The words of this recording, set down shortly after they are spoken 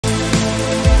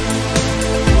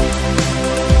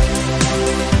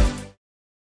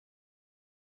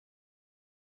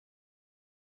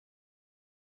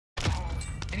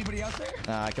out there?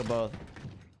 Nah, I killed both.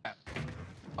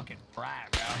 Fucking right,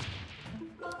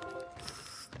 bro.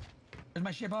 Where's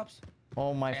my ship ups?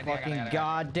 Oh my fucking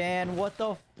god, Dan. What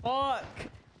the fuck?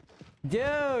 Dude.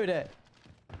 Enemy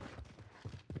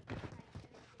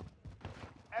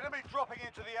dropping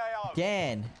into the AO.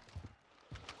 Dan.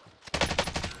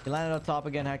 He landed up top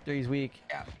again, Hector. He's weak.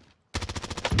 Yeah.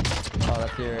 Oh,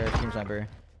 that's your team sniper.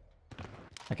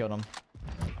 I killed him.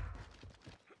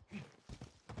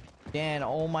 Dan,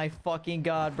 oh my fucking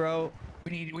god, bro.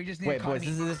 We just need Wait, boys,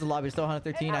 this is the lobby. Still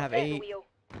 113. I have 8.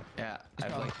 Yeah, I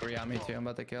have like 3 on me too. I'm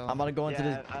about to kill. I'm about to go into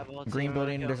this green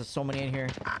building. There's so many in here.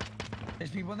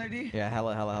 There's people in there, D? Yeah,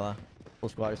 hella. Full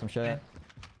squad or some shit.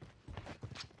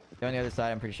 They're on the other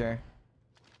side, I'm pretty sure.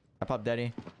 I popped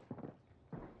Daddy.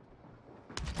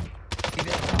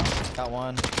 Got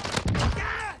one.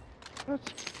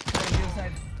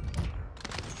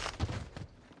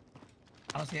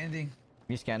 I don't see anything.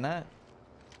 You scan that?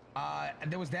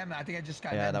 There was them. I think I just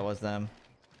got Yeah, them. that was them.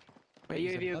 Wait,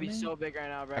 UAV would be so big right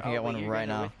now, bro. I can get one right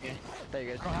now. There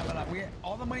you go. I don't have a lot.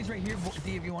 All the money's right here,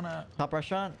 D, if you wanna. Top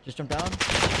restaurant, just jump down.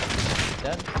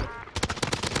 Dead.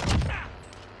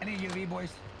 I need UAV,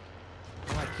 boys.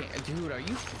 Oh, I can't. Dude, are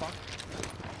you fucked?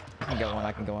 I can get one,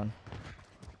 I can go one.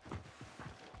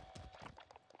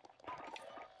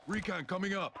 Recon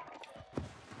coming up.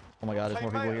 Oh my god, there's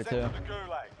more people here too.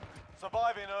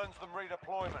 Surviving earns them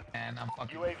redeployment. And I'm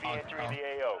fucking. UAV entering the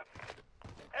AO.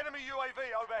 Enemy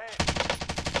UAV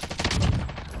overhead.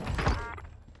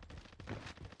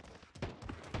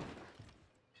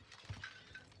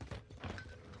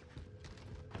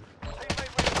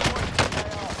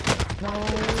 No.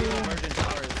 Emergent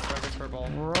towers. Forever's purple.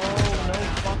 Bro, no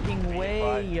fucking way.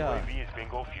 UAV is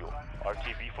bingo fuel.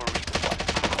 RTV for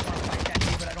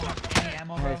resupply. But I don't have any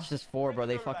ammo, bro. It's just 4, bro.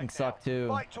 They fucking suck too.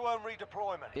 Fight to earn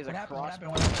redeployment. He's What a happened? cross.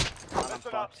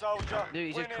 Listen up, soldier. Dude,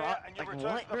 he's Win just here cross. and you Like,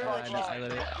 return what, to the bro? front line. I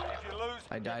literally- If you lose,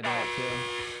 I died in it too.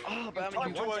 Oh, but I'm time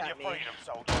gonna to earn one your tap me. freedom,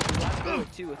 soldier. Let's go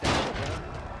with 2 with that shit, bro. Yeah, you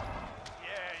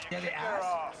Yeah, they kick their ass.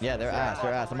 ass. Yeah, they're ass.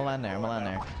 They're ass. I'm gonna land there. I'm gonna land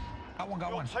there. Got one.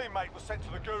 Your teammate was sent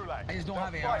to the gulag. I just don't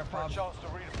have They'll AR, fight for a Pops. chance to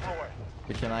redeploy.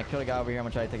 Good shit, man. I killed a guy over here. I'm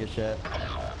gonna try to take his shit.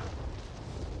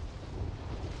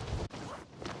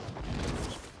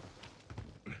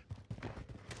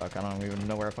 Fuck, I don't even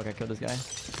know where the fuck I killed this guy.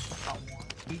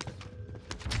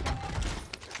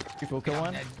 You full kill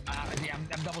one?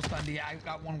 I'm double stunned. Yeah, I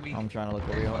got one weak. I'm trying to look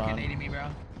over here. Hold Fucking on. nading me, bro.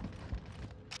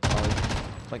 Oh,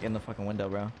 he's like in the fucking window,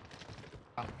 bro.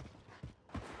 Oh.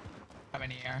 I'm in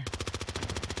the air.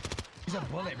 He's a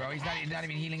bullet, bro. He's not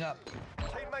even healing up.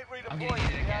 Teammate I'm redeployed. getting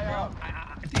hit again, bro.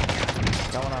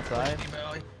 Got one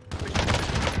outside.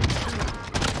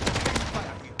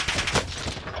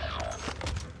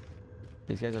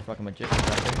 These guys are fucking magicians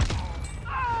out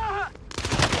there.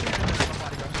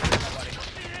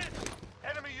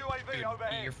 Enemy UAV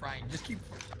overhead. You're frying. Just keep.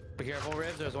 Be careful,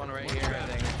 Ribs. There's one right here, I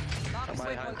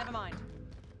think. Never mind.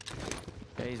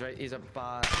 Yeah, he's right. He's a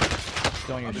bot.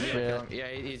 Doing your shit. Yeah,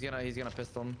 he's gonna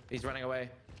pistol him. He's running away.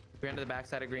 We're into the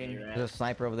backside of green. There's a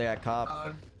sniper over there at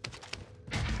cop.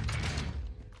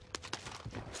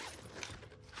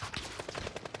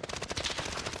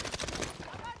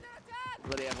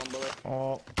 Literally have 1 bullet.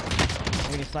 Oh,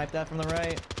 we can snipe that from the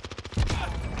right.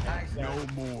 Nice. No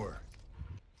more.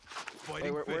 Wait,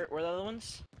 Fighting where fit. are the other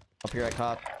ones? Up here at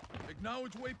cop.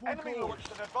 Acknowledge waypoint Enemy code. launched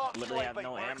an advanced Literally have UAV.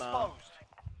 no We're ammo. exposed.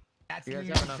 That's You guys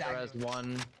the have enough exact- for us.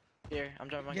 1. Here, I'm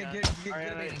dropping my Get gun.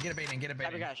 a baiting. Get a baiting. Get a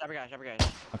Sniper baiting. guy, sniper guy, sniper guy.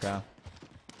 Okay.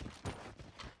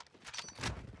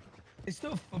 It's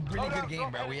still a really good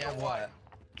game, bro. We have what?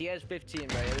 He has 15,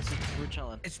 bro. Yeah, we're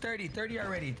chilling. It's 30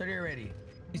 already. 30 already.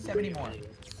 He's 70 more.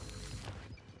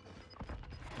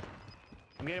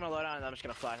 I'm getting my load on and I'm just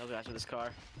gonna fly those guys with this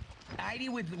car. 90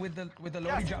 with the loading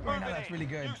Gas is drop right now. moving That's in. really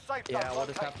good. New safe Yeah, zone we'll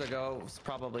just have to located. go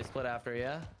probably split after,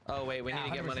 yeah? Oh, wait, we need to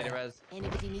get money to 100%. res.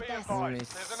 Anybody need Be this?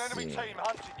 advised, there's an enemy team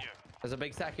hunting you. There's a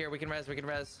big stack here. We can res.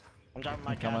 I'm dropping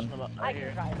my coming. cash right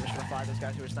here. I'm just gonna fly those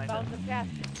guys who are sniping.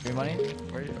 Free money?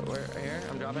 Where here?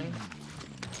 I'm dropping.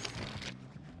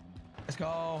 Let's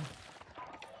go.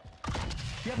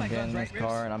 You have my I'm getting guns, in right, this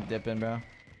car and I'm dipping, bro. No,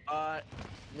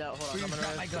 hold on. Ribs, I'm gonna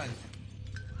drop my res. guns.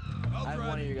 I have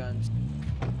one of your guns.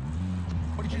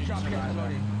 What did you drop here on the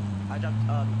loading? I dropped,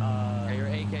 Yeah, your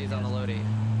AK's on the loadie.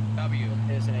 W.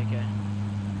 Here's an AK.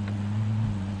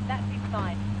 That seems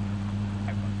fine.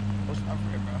 What's up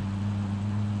for it,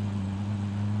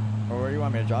 bro? Or where do you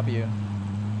want me to drop you?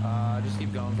 Just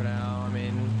keep going for now. I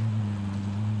mean,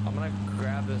 I'm gonna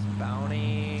grab this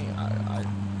bounty.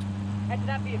 Head to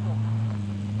that vehicle.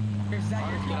 Is that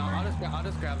your You know, cover? I'll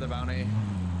just grab the bounty. You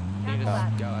Cancel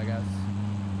just that. go, I guess.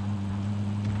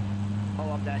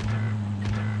 Oh, I'm dead.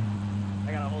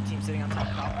 I got a whole team sitting on top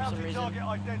of for some Bounty reason. target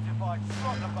identified.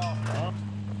 Slot the bastard.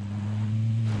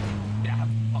 Yeah, have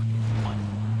fucking fun.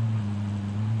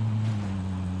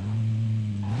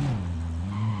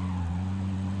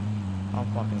 I'm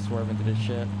fucking swerving to this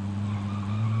shit.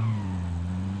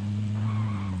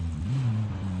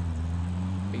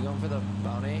 Are you going for the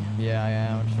bounty? Yeah, I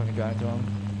am. I'm just fucking driving through them.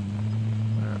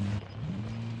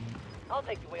 I'll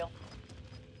take the wheel.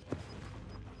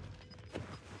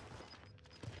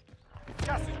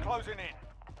 Gas is closing in.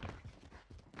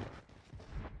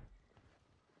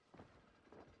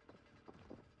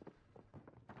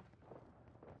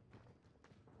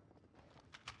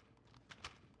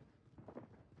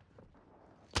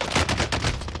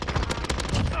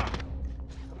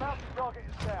 The bounty target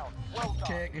is down. Well done.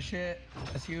 Shit, good shit.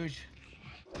 That's huge.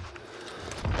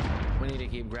 We need to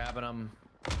keep grabbing them.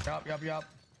 Yup. I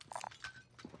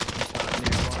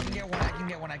Near can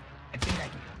get one. I think I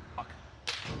can. Fuck.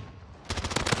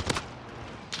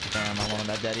 Damn, I wanted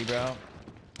that daddy, bro.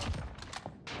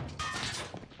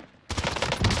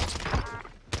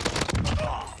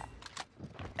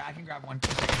 Yeah, I can grab one.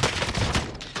 2 seconds.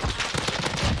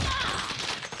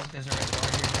 Hope there's a red door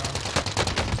here, bro.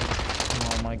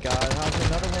 Oh my god, how's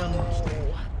another one?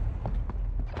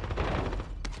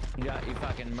 You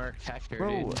fucking murked Hector, Bro,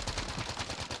 dude.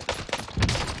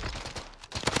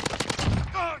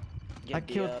 Get I the,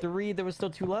 killed 3. There was still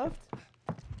 2 left.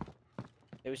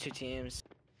 It was 2 teams.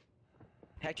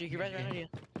 Hector, you can res right on you.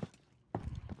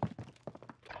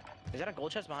 Is that a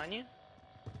gold chest behind you?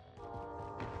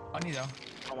 Funny though.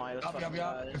 Oh my, that's Yup. fucking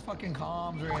There's fucking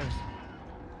comms, Rivs.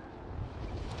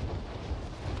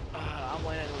 I'm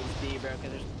landing with B, bro,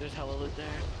 because there's hella loot there.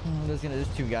 There's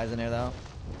 2 guys in there though.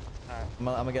 Alright. I'm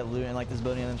gonna get loot in like this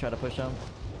building and then try to push them.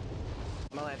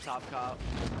 I'm gonna land top cop.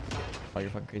 Oh, you're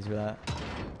fucking crazy for that.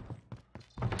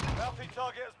 Bounty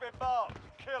target has been marked.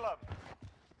 Kill him.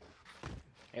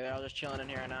 Hey, they're all just chilling in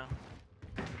here right now.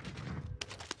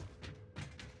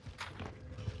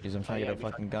 Jeez, I'm trying to yeah, get a we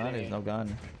fucking fucking gun. did There's it. no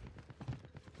gun.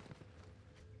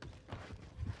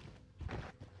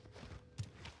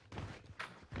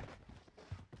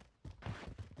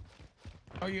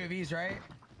 Oh, UAVs, right?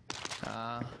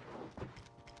 I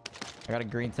got a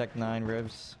green tech 9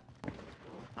 ribs.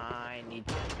 I need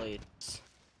plates.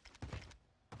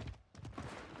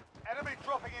 Enemy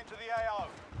dropping into the AO.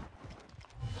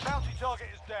 Bounty target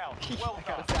is down. Well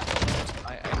done.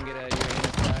 I can get a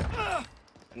UAV back.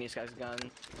 I need this guy's gun.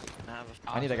 I have a.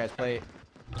 I need that guy's plate.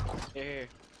 Here.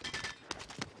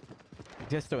 You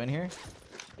guys still in here?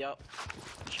 Yup.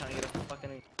 Trying to get a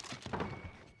fucking.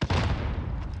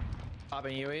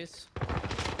 Popping UAVs.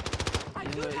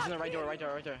 He's in the right door, right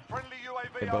there. Friendly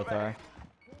UAV They both overhead. are.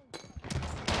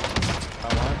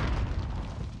 Got one.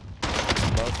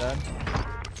 Both dead.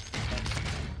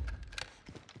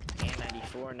 And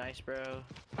 94, nice, bro.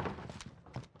 I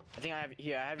think I have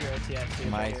here. I have your OTF too.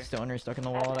 My Right here. stoner stuck in the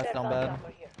wall. That's not bad.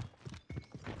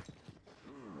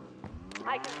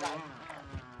 I can drive.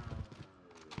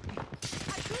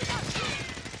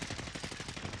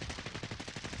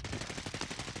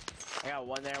 I got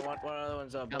one there. One other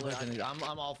one's a I'm, bullet. listening. I'm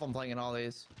off. I'm playing all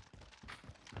these.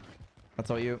 That's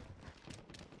all you.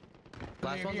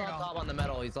 Last UAV one's or on no? top on the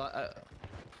metal. He's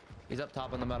up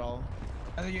top on the metal.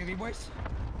 Other UAV boys?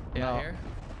 Yeah, No. here.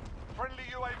 Friendly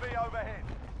UAV overhead.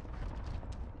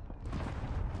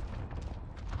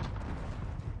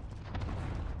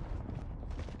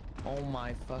 Oh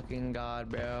my fucking god,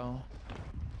 bro.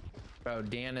 Bro,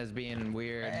 Dan is being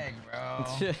weird. Dang, bro.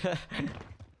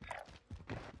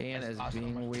 Dan That's is awesome.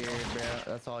 being weird, bro.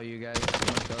 That's all you guys. You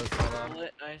want to go solo?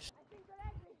 Bullet, nice.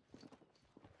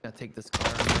 Gotta take this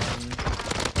car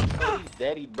and run.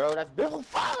 Daddy, bro, that's Bill.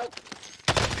 Fuck!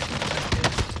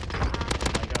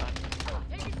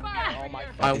 Oh my I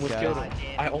fucking almost killed god. him.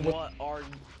 Dan, I almost- What are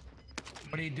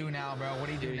What do you do now, bro? What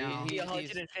do you do Dude, now? you?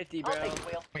 150, bro. I'll take the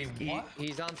wheel. Wait, He, what?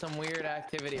 he's on some weird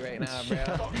activity right now, bro.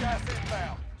 Got gas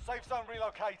inbound. Safe zone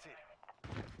relocated.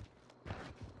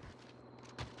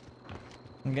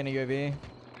 I'm getting a UAV.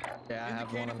 Yeah, I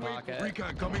have one in pocket.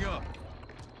 Recon coming up.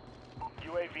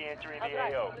 UAV entering I'll the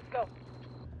drive. AO. Let's go.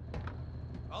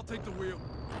 I'll take the wheel.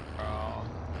 Bro.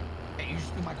 Hey, you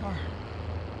just threw my car.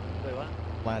 Wait, what?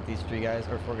 Plant these 3 guys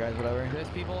or 4 guys, whatever. There's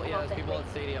people, yeah, there's people at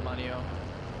stadium on you.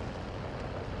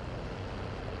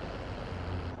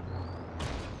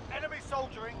 Enemy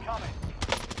soldier incoming.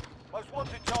 Most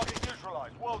wanted target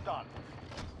neutralized. Well done.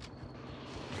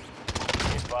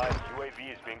 Advised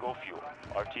UAV is bingo fuel.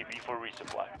 RTB for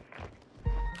resupply.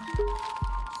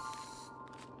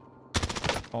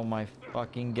 Oh my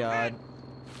fucking god.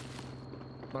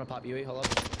 I'm gonna pop UE, hold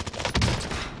up.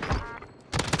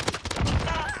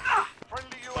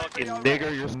 Friendly UAV fucking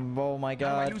nigger, you're Oh my How do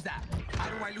I god. lose that? How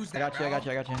do I lose I that, got you, I got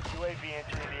you, I got you. UAV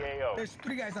entering the AO. There's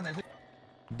 3 guys on there.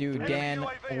 Dude, Enemy Dan,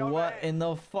 UAV what overhead. in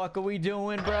the fuck are we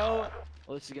doing, bro?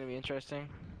 Well, this is gonna be interesting.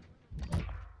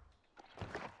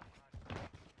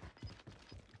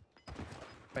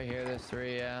 Right here, there's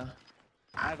 3, yeah.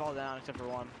 I have all down except for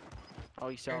one. Oh,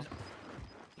 you so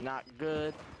not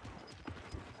good.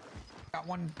 Got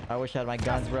one. I wish I had my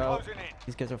guns, bro. Closing in.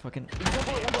 These guys are fucking.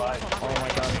 Advised, Oh my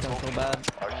god, this sounds so bad.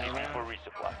 RTB for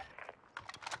resupply.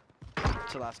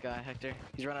 It's the last guy, Hector.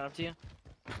 He's running up to you.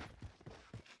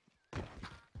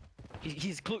 He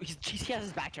has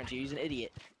his back turned to you. He's an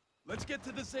idiot. Let's get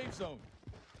to the safe zone.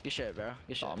 Good shit, bro.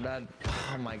 Good shit. Oh, I'm dead.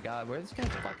 Oh my god, where did this guy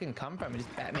fucking come from? He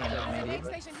just Batman on me, dude.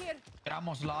 Station here. I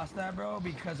almost lost that, bro,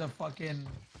 because of fucking.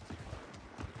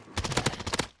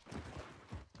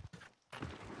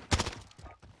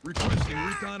 Requesting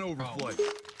recon overflight.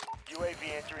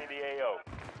 UAV entering the AO.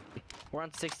 We're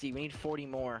on 60. We need 40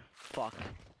 more. Fuck.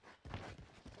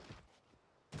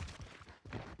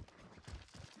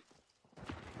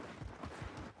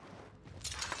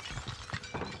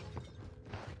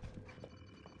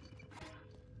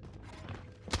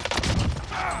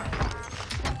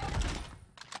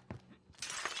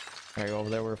 Alright, go over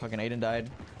there where fucking Aiden died.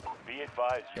 Be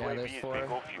advised, Yeah, UAV there's is 4.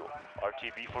 bingo fuel.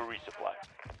 RTB for resupply.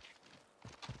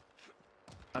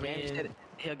 I Dan just mean, said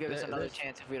he'll give us there- another there's-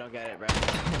 chance if we don't get it, bro.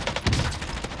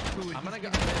 Dude, I'm gonna he's go.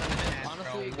 giving us a chance,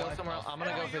 Honestly, bro. go What somewhere. the I'm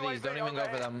gonna go for Enemy these. Don't UAV even go for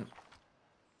overhead. them.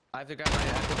 I have to grab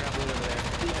blue over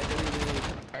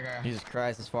there. Okay. Jesus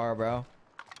Christ, it's far, bro.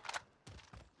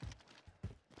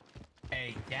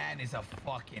 Hey, Dan is a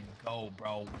fucking go,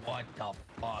 bro. What the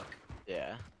fuck?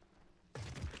 Yeah.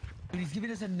 Dude, he's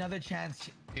giving us another chance.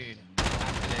 Dude,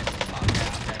 after this.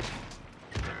 Okay.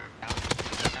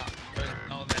 No, there's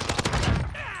no this.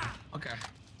 Okay.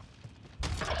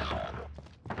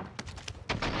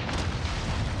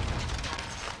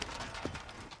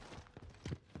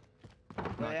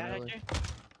 Oh, yeah, really. Hector?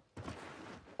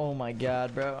 Oh my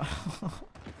god, bro.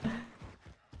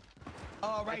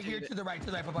 Oh, right here to the right,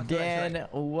 Papa, to the right, Dan, to the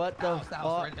right. what the House,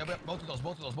 fuck? right. Both of those,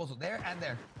 both of there and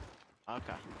there.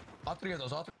 Okay. All 3 of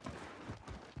those, all 3.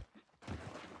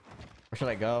 Where should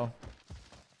I go?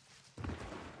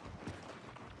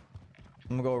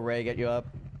 I'm gonna go Ray, get you up.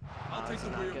 I'll take This the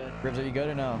is not wheel. good. Ribs, are you good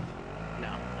or no? No,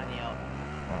 I need help.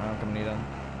 I'm coming to need him.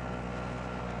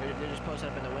 They're just posted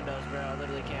up in the windows, bro. I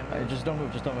literally can't move. Alright, just don't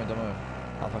move, don't move.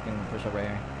 I'll fucking push up right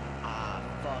here. Ah,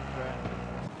 fuck, bro.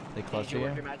 They close Did to you you?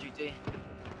 work your magic, D?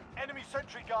 Enemy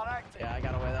sentry gun active. Yeah, I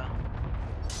got away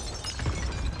though.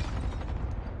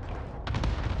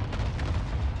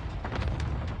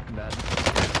 I'm dead.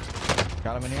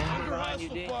 Got him in here? Under Behind you,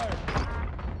 hostile D. fire.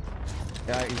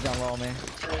 Yeah, he's down low, man.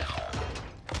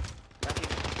 Matthew,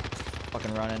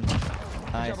 Fucking running.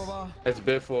 Good Nice. job, Baba. That's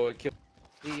bit for a kill.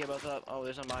 you get both up. Oh,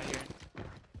 there's somebody here.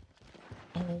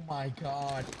 Oh my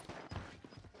god.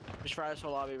 Just fry this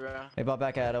whole lobby, bro. Hey, bought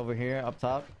back at over here, up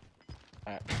top.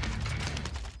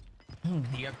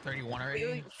 You have 31 already?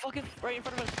 Wait, fucking right in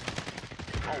front of us.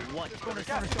 Oh, what?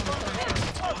 Gas is closing in.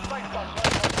 Safe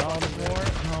zone.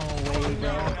 No way,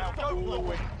 bro. Now go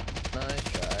for it. Nice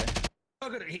try. Oh,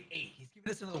 good. Hey, he's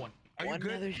giving us another one. Are you One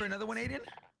good other- for another one, Aiden?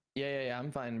 Yeah,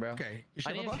 I'm fine, bro. Okay. You I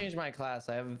sure, need to Baba? change my class.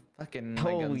 I have fucking. my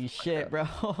Holy guns shit,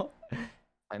 fucked up. bro.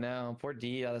 I know. Poor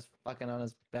D. I was fucking on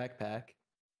his backpack.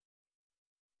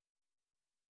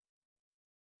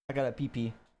 I got a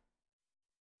PP.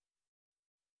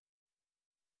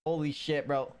 Holy shit,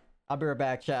 bro. I'll be right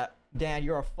back, chat. Dan,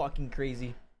 you're a fucking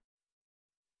crazy.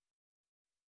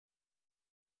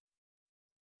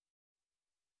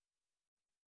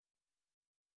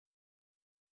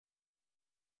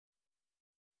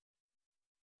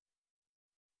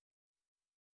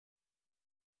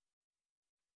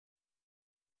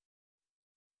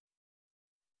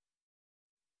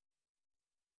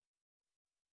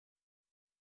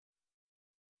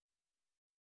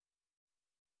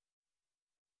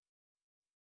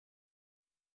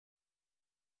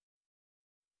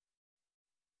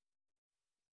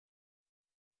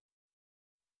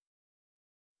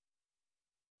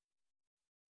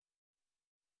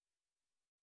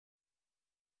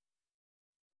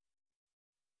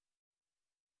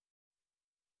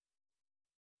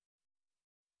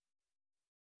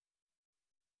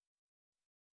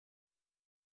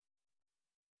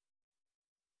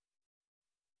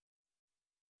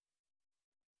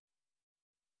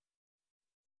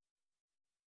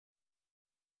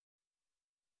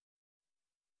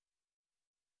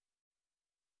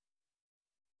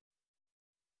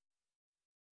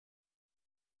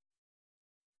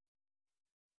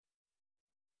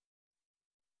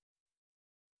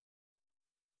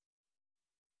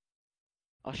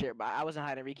 Oh shit, but I wasn't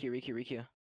hiding. Riku.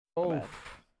 Oh. bad.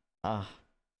 Ah.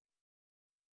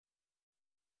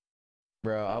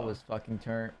 Bro, I was fucking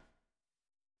turned.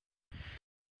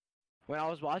 When I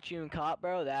was watching you in cop,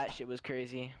 bro, that shit was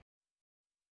crazy.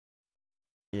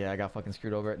 Yeah, I got fucking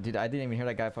screwed over. Dude, I didn't even hear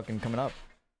that guy fucking coming up.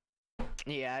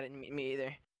 Yeah, I didn't. Me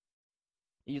either.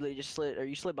 You literally just slid, or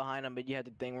you slid behind him, but you had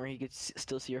the thing where he could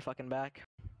still see your fucking back.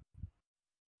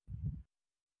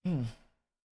 Hmm.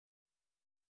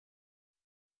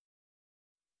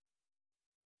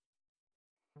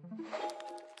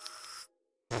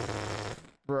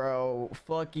 Bro,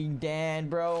 fucking Dan,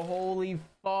 bro. Holy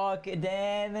fuck,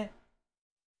 Dan.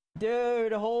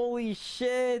 Dude, holy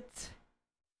shit.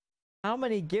 How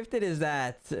many gifted is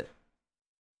that?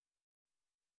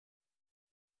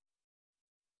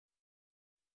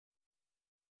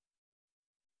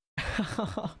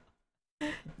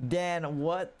 Dan,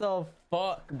 what the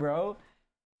fuck, bro?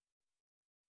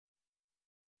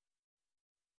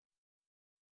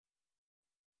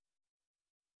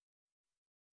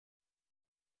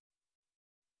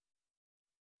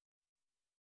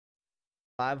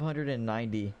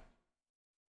 $590.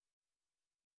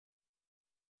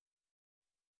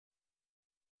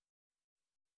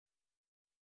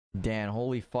 Dan,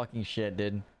 holy fucking shit,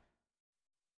 dude.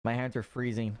 My hands are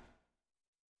freezing.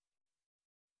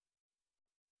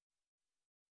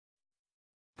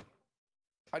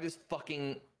 I just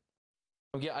fucking.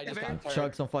 Yeah, I just man. got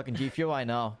Chug some fucking G Fuel, I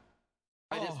know.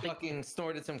 I just fucking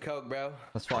snorted some coke, bro.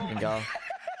 Let's fucking go.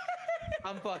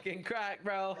 I'm fucking cracked,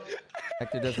 bro.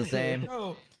 Hector does the same.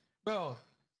 Bro.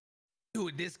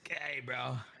 Dude, this guy,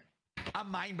 bro. I'm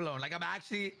mind blown. Like,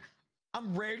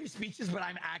 I'm rarely speechless, but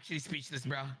I'm actually speechless,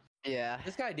 bro. Yeah.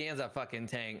 This guy Dan's a fucking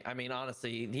tank. I mean,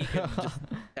 honestly, he could just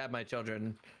have my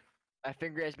children. My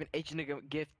finger has been itching to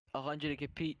gift 100 to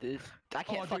compete. This. I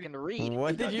can't dude. fucking read.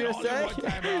 What did you just say?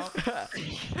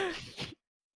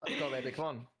 Let's go, baby. Come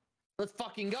on. Let's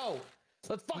fucking go.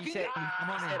 Let's fucking said- go.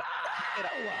 he said-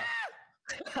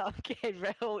 Okay,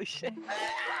 bro. Holy shit.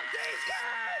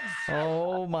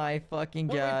 Oh my fucking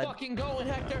Where we god. fucking going,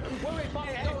 Hector? Where we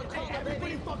fucking going? Come on,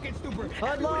 Everybody baby. fucking stupid.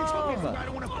 Hoodlum! I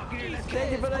don't want to fucking hear this.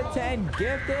 Thank you for the 10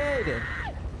 gifted.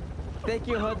 Thank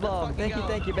you, Hoodlum. Thank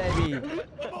you, baby.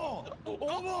 Come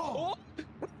on.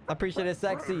 I appreciate it,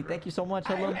 sexy. Thank you so much,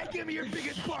 Hoodlum. Hey, give me your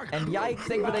biggest bark. And yikes,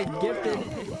 thank you for the gifted.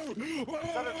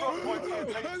 Set a drop point for your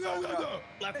team, soldier.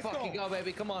 Let's fucking go,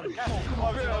 baby. Come on. Gas is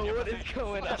closing on your What is position.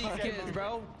 going These on? kids,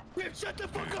 bro. Shut the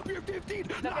fuck up, you're 15.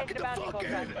 Lock Located the a bounty fuck in.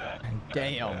 contract.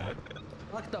 Damn.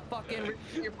 Look the fucking.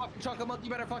 Your fucking chocolate monkey.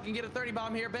 You better fucking get a 30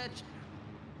 bomb here, bitch.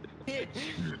 Bitch.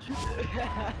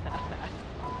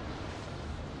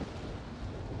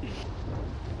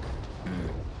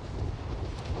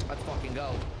 Let's fucking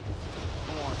go.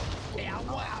 Come on. Hey,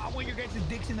 I want your guys'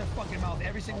 dicks in their fucking mouth.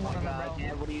 Every single one of them, bro.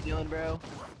 Dad, what are you doing, bro?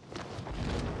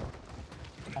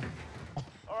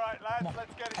 All right, lads,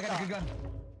 let's get it I got a good done.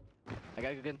 gun. I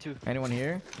got a good gun too. Anyone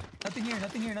here? Nothing here.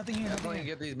 I'm going to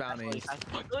get these bounties.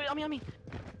 On me.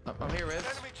 I'm here, Riz.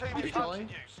 Enemy team You is trolling? hunting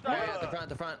you. Stay Yeah, at the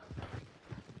alert. front.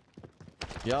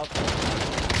 Yup.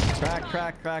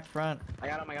 Crack, front. I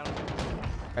got him.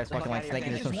 Guys fucking like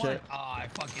snaking into some shit. Oh, I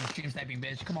fucking stream sniping,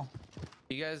 bitch. Come on.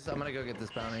 You guys, I'm gonna go get this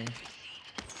bounty.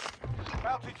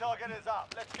 Bounty target is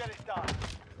up. Let's get it done.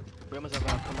 We almost have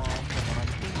enough. Come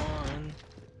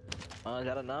on. Is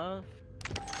that enough?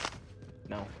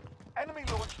 No. Enemy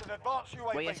launched an advanced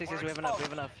UAV. Wait, yes, We're we have enough.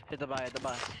 exposed. Hit the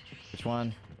buy. Which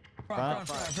one? Front.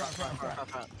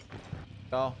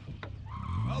 Go.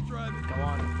 I'll drive it. Come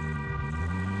on.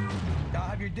 Y'all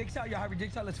have your dicks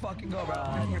out. Let's fucking go, bro.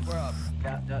 Right. We're up.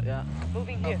 Yeah.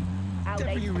 Moving here. Out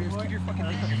Except for you, Reeves. Keep your fucking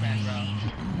dick in your pants,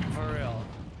 bro. For real.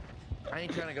 I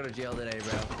ain't trying to go to jail today,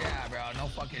 bro. Yeah, bro. No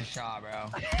fucking shot, bro.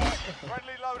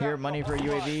 Friendly loadout. Here, money for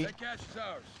UAV. That cash is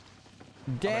ours.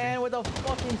 Dan with a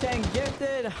fucking 10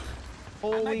 gifted. I might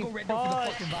Holy go red door for the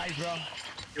fuck. fucking vibes,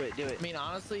 bro. Do it. I mean,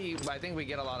 honestly, I think we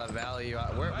get a lot of value.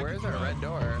 Where's our red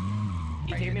door?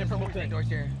 You take me to purple Red ping. doors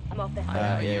here. I'm off that. I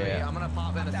have a yeah, UAV. yeah. I'm gonna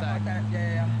pop in a Fuck sec. that.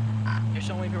 Yeah. There's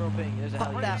so many purple ping. There's a hell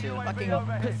Fuck yeah that too. fucking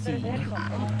There's a pussy.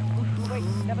 helicopter. Wait,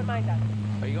 never mind that.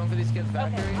 Are you going for these kids'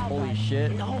 factory? I'll Holy drive.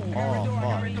 shit. I got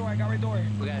red door. Oh I got red door.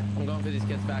 Okay, I'm going for these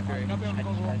kids' factory. I'll be on the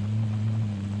close roll.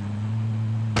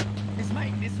 This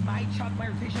might chop my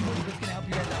rotation move, but it's gonna help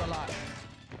you guys out a lot.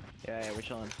 Yeah, we're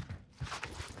chilling.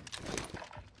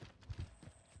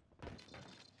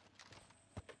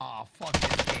 Oh, fuck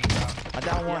this game, bro. fuck. I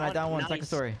down one. Second Nice.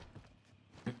 story.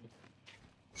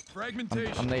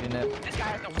 Fragmentation. I'm nading it. This guy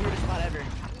has the weirdest spot ever.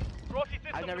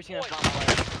 I've never seen a spot like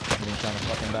that. I'm being shot in the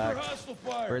fucking Under back. hostile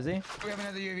fire. Where is he? Do we have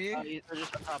another UAV? They're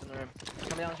just up top in the room.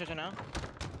 Coming down the stairs right now.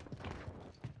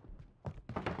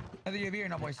 Another UAV or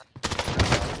no, boys?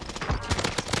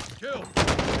 Kill.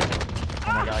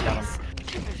 Oh my god, I got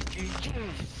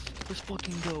him. Let's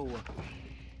fucking go.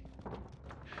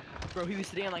 Bro, he was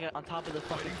sitting on, like, on top of the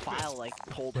fucking file, like,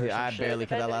 holder. or Dude, some I shit. barely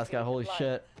killed that last guy. Holy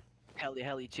shit.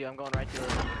 Heli too. I'm going right to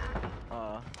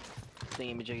the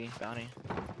thingy-majiggy bounty.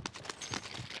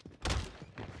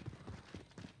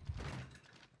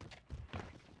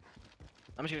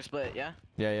 I'm just gonna split, yeah?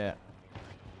 Yeah, yeah.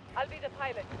 I'll be the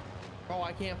pilot. Bro,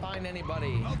 I can't find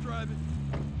anybody. I'll drive it.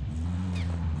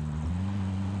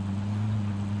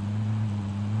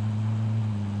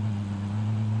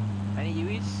 Any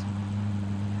UEs?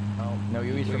 Oh, No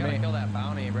UEs we for gotta me. kill that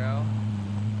bounty, bro.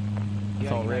 You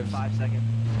It's all gotta give me, ribs. like 5 seconds.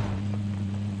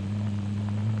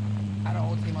 I had a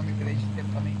whole team on me, but they just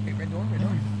dipped on me. Wait, red door, red door.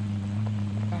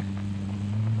 Ah.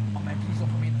 Oh man, please don't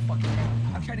put me in the fucking air.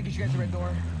 I'm trying to get you guys a red door.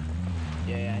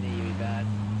 Yeah, I need UE bad.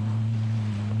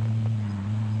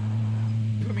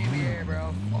 Put me in the air,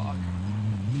 bro. Fuck.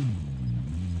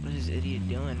 What is this idiot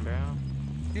doing, bro?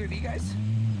 Dude, you guys?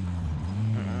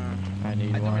 I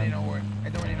need I don't really one. know where. I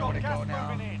don't really know where to Got go gas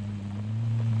now. moving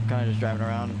in. Kind of just driving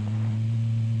around.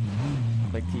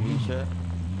 Like TV shit.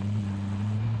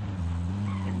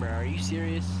 Hey, bro, are you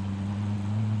serious?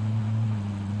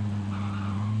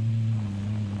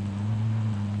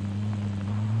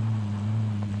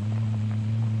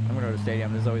 I'm gonna go to the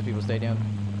stadium. There's always people stadium.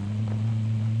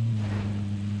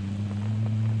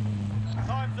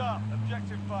 Time's up.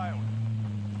 Objective failed.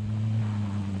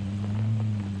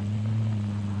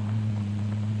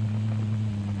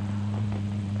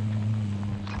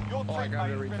 Your Oh, I teammate grabbed a has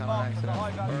been recon on marked as a accident.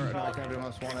 high-value Or, I target. grabbed a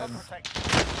most Keep wanted. them protected.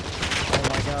 Oh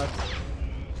my god.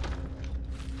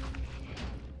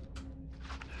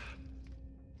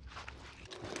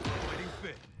 Lighting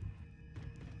fit.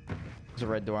 There's a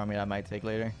red door on me that I might take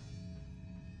later.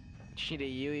 Just need a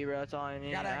UE, bro. That's all I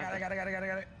need. Got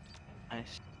it.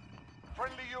 Nice.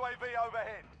 Friendly UAV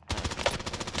overhead.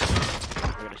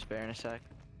 I got a spare in a sec.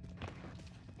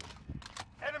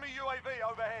 Enemy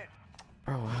UAV overhead.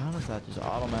 Bro, how does that just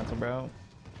auto mantle, bro?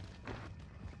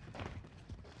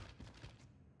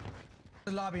 This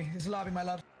is the lobby, my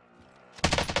love.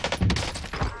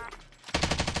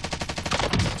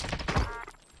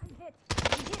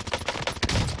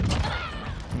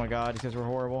 Oh my god, these guys were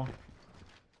horrible.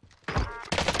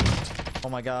 Oh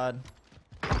my god.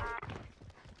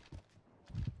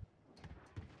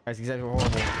 Guys, these guys were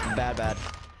horrible. Bad. Bad.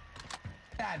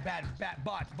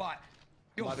 Bot.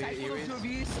 Yo, About to sight get for those UAVs?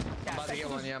 UAVs. I'm about to sight get for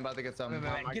one, those- yeah, I'm about to get some. Wait, wait,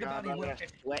 Oh my get a god, bounty. bro, What-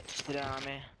 just wet shit on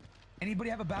me. Anybody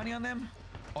have a bounty on them?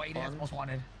 Oh, Aiden has On. most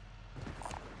wanted.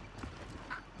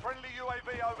 Friendly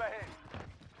UAV overhead.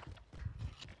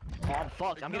 Oh, I'm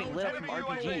fucked. I'm getting lit up from Enemy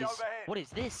UAV RPGs. overhead. What is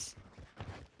this?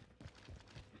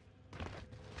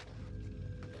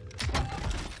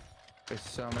 There's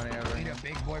so many I over need here. a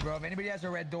big boy, bro. If anybody has a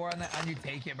red door on you,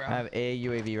 take it, bro. I have a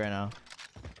UAV right now.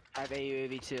 I have a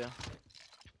UAV too.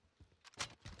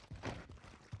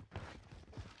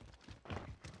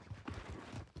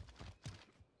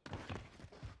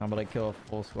 I'm about to kill a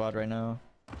full squad right now.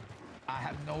 I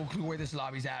have no clue where this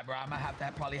lobby's at, bro. I'm gonna have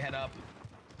to probably head up.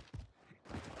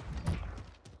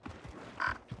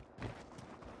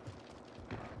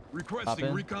 Requesting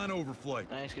in. recon overflight.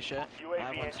 Nice, good shit. I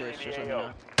have one too, it's just let me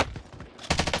know.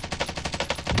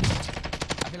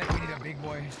 I feel like we need a big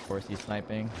boy. Of course, he's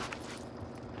sniping.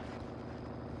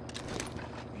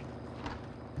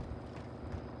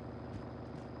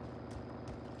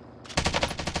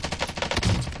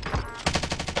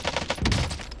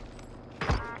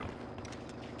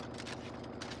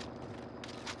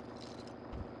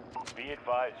 Be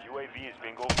advised, UAV is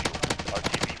bingo fuel.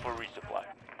 RTB for resupply.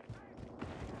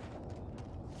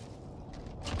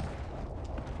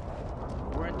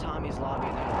 We're in Tommy's lobby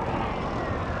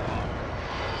now.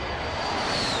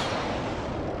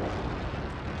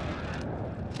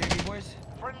 UAV boys.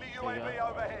 Friendly you UAV go.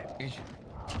 overhead. Each.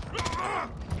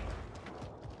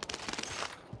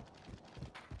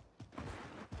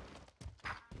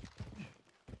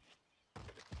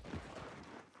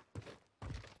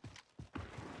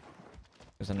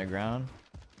 It's underground.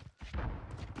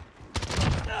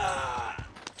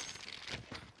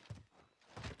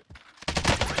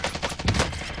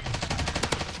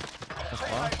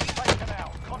 Teammate taken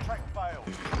out. Contract failed.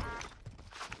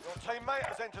 Your teammate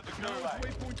has entered the gulag.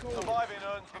 Surviving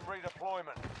earns them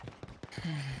redeployment.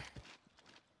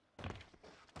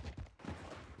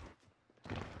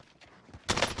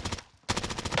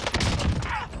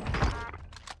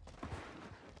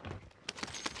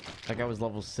 That guy was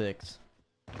level 6.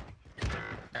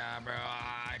 Yeah, bro.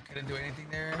 I couldn't do anything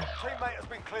there. Teammate has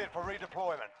been cleared for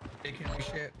redeployment. Taking away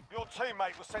shit. Your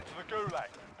teammate was sent to the gulag.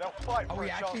 They'll fight Are for we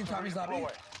a actually in chance to Tommy's lobby?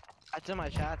 redeploy. That's in my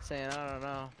chat saying, I don't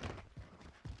know.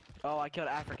 Oh, I killed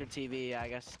African TV, I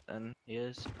guess, and he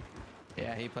is.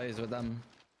 Yeah, he plays with them.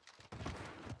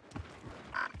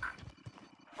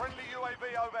 Friendly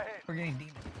UAV overhead. We're getting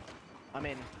demons. I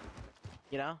mean,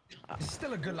 you know, This is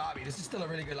still a good lobby. This is still a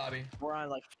really good lobby. we're on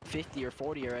like 50 or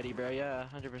 40 already, bro. Yeah,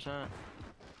 100%.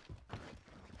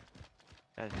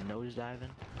 Guys nose diving.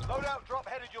 Loadout drop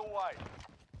headed your way.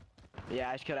 Yeah,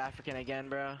 I just killed African again,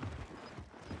 bro.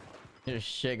 Just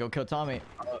shit, go kill Tommy.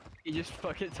 He just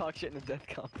fucking talk shit in the death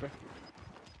comp, bro.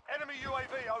 Enemy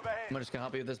UAV overhead. I'm just gonna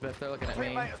help you with this bit. They're looking at me.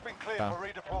 Teammate has been cleared Oh. for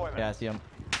redeployment. Yeah, I see him.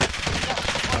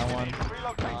 Down one.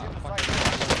 Relocating the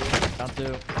safe zone. Down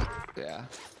two. Yeah.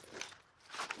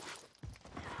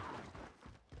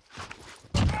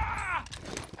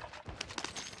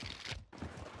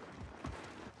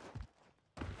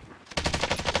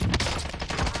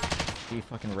 He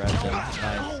fucking repped him.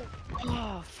 Nice.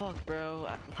 Oh, fuck, bro.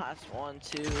 Last one,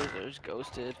 too. There's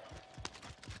ghosted.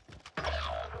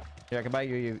 Here, I can buy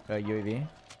you a UAV.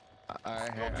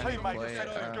 Alright, Your here. I need to teammate was play, sent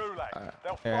to the gulag. alright.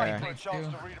 They'll Here, fight here. for a Thanks, chance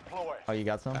dude. to redeploy. Oh, you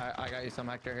got some? I got you some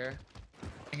Hector here.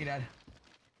 Thank you, Dad.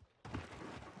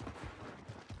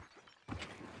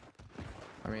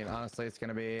 I mean, honestly, it's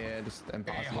gonna be just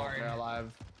impossible if hard. they're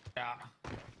alive. Yeah.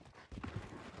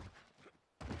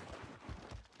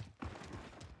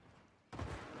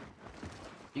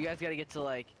 You guys gotta get to,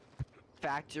 like,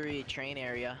 factory train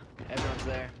area. Everyone's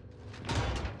there.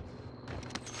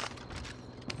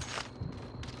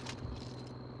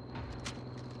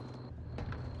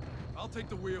 I'll take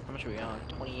the wheel. How much are we on?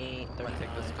 28, I'm gonna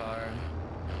take this 39. car.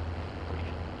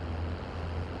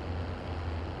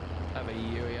 I have a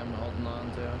Yui I'm holding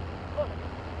on to. Look,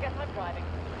 guess I'm driving.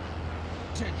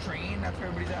 To a train, that's where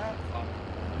everybody's at. Oh.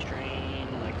 Train,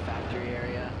 like, factory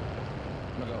area.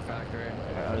 I'm gonna go factory.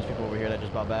 There's people over here that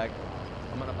just bought back.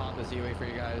 I'm gonna pop this Yui for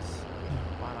you guys.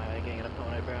 Why am I getting an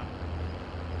opponent, bro?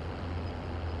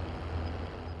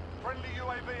 Friendly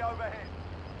UAV overhead.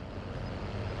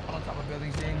 On top of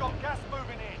buildings, ding. Got gas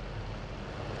moving in.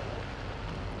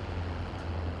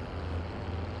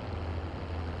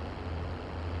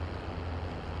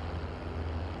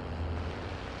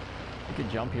 You can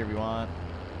jump here if you want.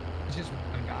 It's just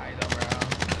one guy, though, bro.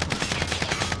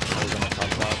 Oh, he's on the top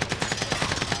top.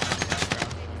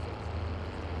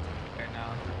 Right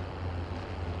now.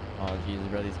 Oh, Jesus,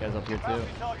 bro. These guys up here, too. Bounty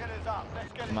target is up.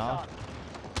 Let's get it Come out. done.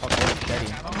 Oh, cool.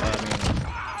 Steady. I mean,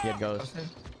 he had ghost. Posted.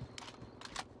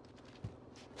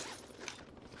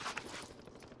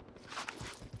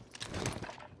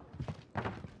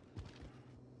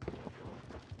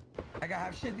 I got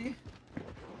half shit, D.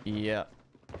 Yeah.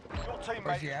 Your Where's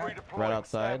teammate he is at? redeploying. Right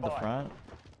outside, Stand the by. front.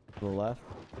 To the left.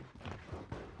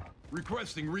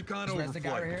 Requesting recon Where's the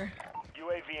guy right overflight. here?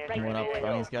 UAV He went up entering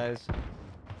on the these guys.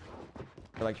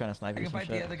 They're like trying to snipe I you can some fight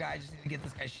the shit. other guy. I just need to get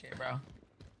this guy's shit, bro. I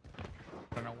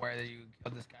don't know where that you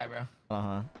killed this guy, bro.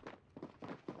 Uh-huh.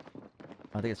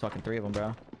 I think it's fucking 3 of them,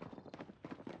 bro.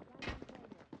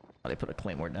 Oh, they put a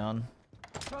claymore down.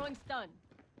 Throwing stun.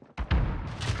 Bounty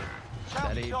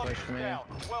Steady, target push is me. down.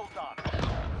 Well done.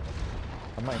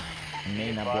 I might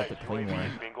may not built the claymore.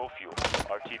 Bingo fuel.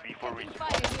 RTB for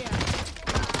Fire here.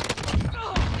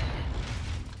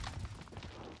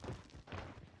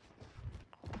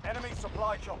 Enemy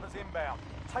supply choppers inbound.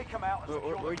 Take them out and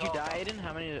secure Where'd the you cargo. die, Aiden?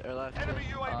 How many are left? Enemy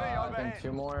UAV I think overhead.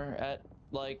 2 more at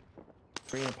like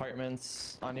green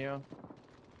apartments on you.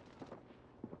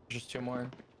 Just 2 more.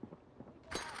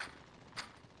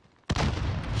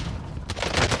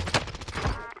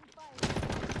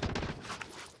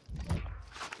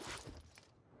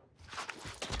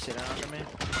 Sit down under me.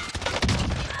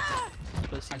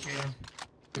 Pussy. I shoot him.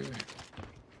 Those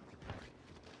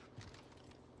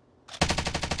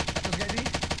guys, D?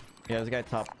 Yeah, there's a guy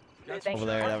top Thank over you.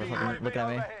 there that was Friendly fucking looking at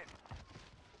me. UAV overhead.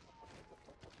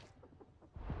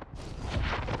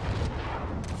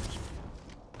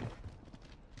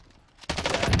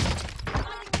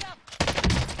 Lining me up.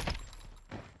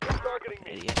 Targeting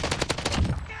me. Idiot.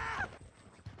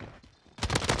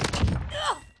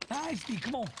 Nice, D.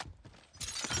 Come on.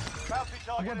 Bounty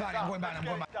target going is back, up. I'm going back, Let's I'm get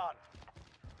going it done.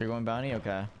 You're going bounty?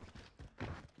 Okay.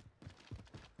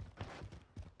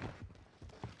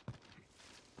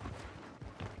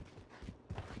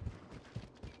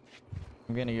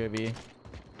 I'm getting a UAV.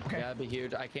 Okay. Yeah, that'd be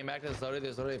huge. I came back to this loaded.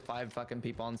 There's literally 5 fucking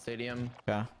people on stadium.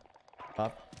 Okay.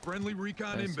 Up. Friendly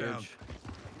recon That's inbound.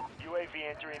 huge. UAV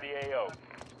entering the AO.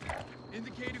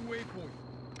 Indicating waypoint.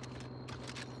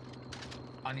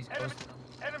 On these Enemy, posts.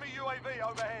 enemy UAV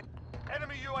overhead.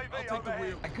 Enemy I'll UAV take the overhead.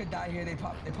 wheel. I could die here. They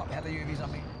pop other UAVs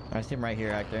on me. I see him right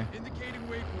here, actor. Indicating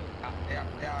waypoint.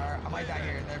 They are. I might die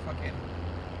here. They're fucking.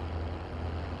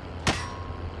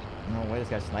 No way, this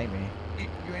guy sniped me.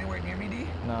 You anywhere near me, D?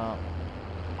 No.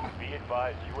 Be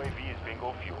advised, UAV is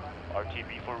bingo fuel.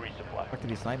 RTB for resupply. Where did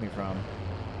he snipe me from?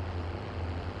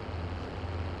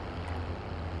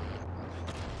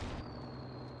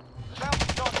 Bounty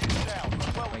target is down.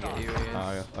 Well I get done. you.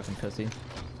 Oh, you fucking pussy.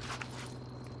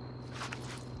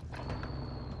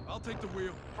 I'll take the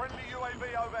wheel. Friendly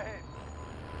UAV overhead.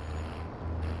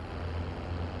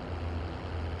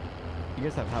 You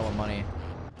guys have hella money.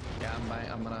 Yeah,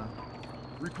 I'm gonna.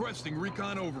 Requesting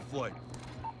recon overflight.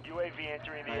 UAV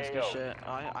entering the Nice, AO. good shit.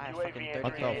 I have UAV fucking entering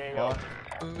What 30. the AO.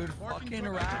 fuck? Dude, Marking fucking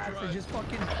target rats. to They're drive. just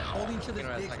fucking holding each other's Second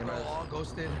res, dicks, second bro. res. All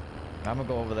ghosted. I'm gonna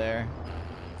go over there.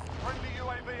 Friendly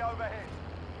UAV overhead.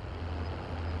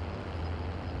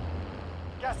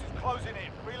 Gas is closing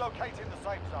in. Relocating the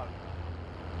safe zone.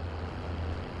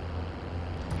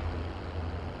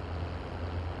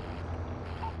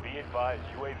 Be advised,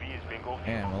 UAV is bingo fuel.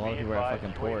 Damn, a lot of people are at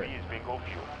fucking port. UAV is bingo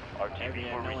fuel. RTB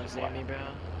Yeah, for no one's near me, resupply. bro.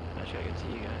 I just gotta get to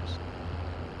you guys.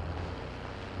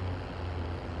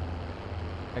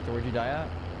 Hector, where'd you die at?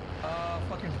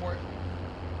 Fucking port.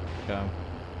 Okay.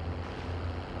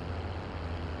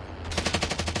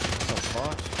 What the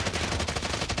fuck?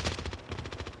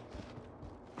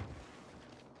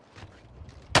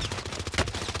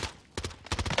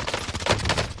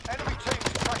 Enemy team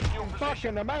is tracking your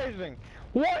position. amazing.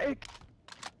 What?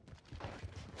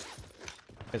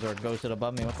 Guys are ghosted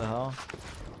above me, what the hell?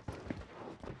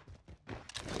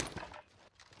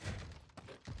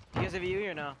 You guys have you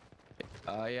or no?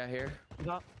 Yeah, here.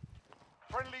 No.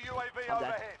 Friendly UAV I'm dead.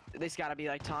 overhead. This gotta be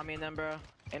like Tommy and them, bro.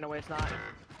 Ain't no way it's not.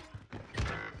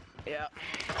 Yeah.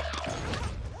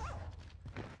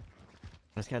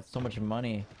 This guy had so much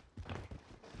money.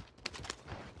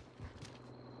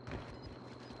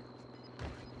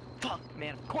 Fuck,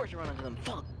 man. Of course you run into them.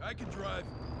 Fuck. I can drive.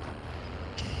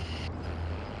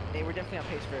 Hey, we're definitely on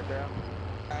pace for it, bro.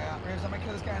 Raiders, I'm gonna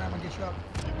kill this guy and I'm gonna get you up.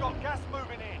 You've got gas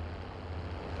moving in.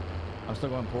 I'm still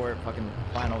going port, fucking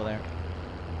flying over there.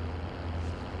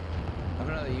 I have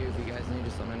another U if you guys need,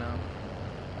 just let me know.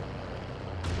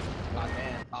 Oh,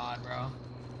 man. Odd, bro.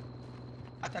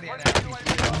 I thought he had Friendly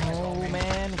that. UAV Oh overhead.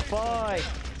 man, fuck!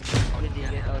 Oh, did you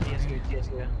get? Oh, DSQ,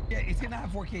 DSQ. Yeah, he's gonna have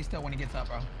 4K still when he gets up,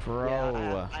 bro. Bro.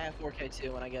 Yeah, I have 4K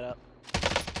too when I get up.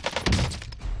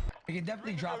 We can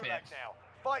definitely drop it. Gulag now.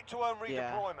 Fight to earn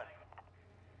Yeah. redeployment.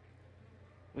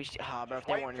 We should, bro, if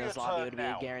they Wait weren't for in this your lobby, it turn would be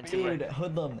now. a guarantee. Dude,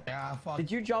 Hoodlum. Yeah, fuck. Did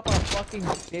you drop a fucking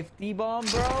 50 bomb,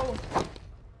 bro?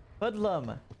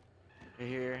 Hoodlum. You're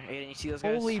here. Aiden, you see those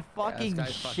guys? Holy fucking Yeah,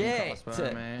 this guy's shit. fucking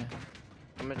crossbowing me.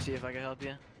 I'm gonna see if I can help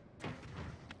you.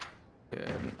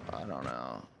 Dude, I don't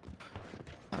know.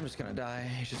 I'm just gonna die.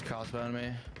 He's just crossbowing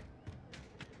me.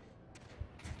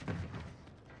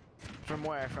 From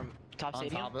where? From top On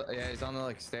stadium? top of, yeah, he's on the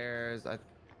like stairs. I'm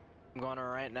going on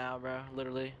right now, bro.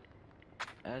 Literally.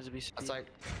 As we speak. That's like,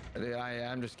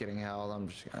 yeah, I'm just getting held. I'm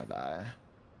just gonna die.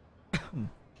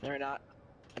 They're not.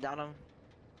 I down him.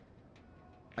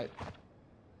 I,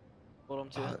 Hold him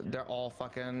too. they're all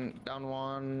fucking down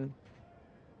one.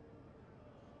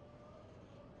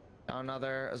 Down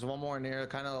another. There's one more near,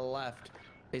 kind of the left.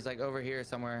 He's like over here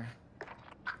somewhere.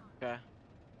 Okay.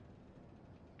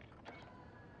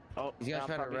 Oh, He's gonna yeah,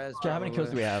 try to probably- res. So how many kills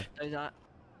do we have? No, he's not.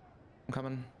 I'm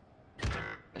coming.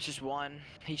 It's just one.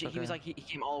 He was Okay. like, he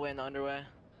came all the way in the underway. He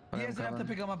I'm doesn't have to coming.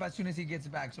 pick him up as soon as he gets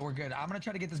back, so we're good. I'm gonna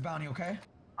try to get this bounty, okay?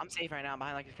 I'm safe right now. I'm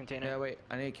behind like a container. Yeah, wait.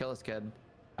 I need to kill this kid.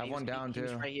 I have He one was- down he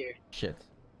was too. right here. Shit.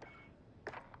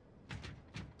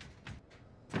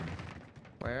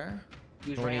 Where?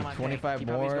 He was We right need on my ping. 25 He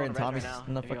probably is more going and to res Tommy's right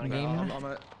in the now, if you fucking wanna go. game. I'm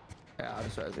gonna. Yeah, I'll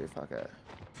just res you. Fuck it.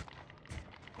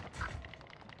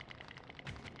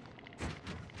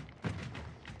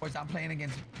 Boys, I'm playing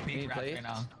against Need big rats plates? right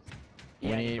now.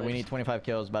 Yeah, he we plays. need 25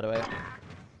 kills, by the way.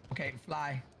 Okay,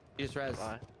 fly. You just res.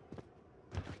 Bye.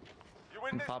 You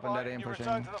win I'm this popping fight that and in, you pushing.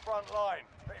 return to the front line.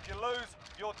 But if you lose,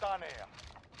 you're done here.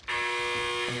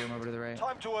 I hear him over to the right.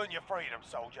 Time to earn your freedom,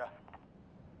 soldier.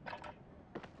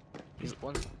 He's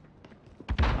one. Oh,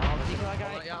 the guy.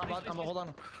 Hold on, yeah, I'm hold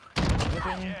on.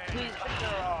 Yeah, kick their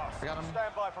ass. I got him.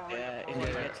 Stand by for Yeah, if redeployment.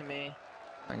 you get to me.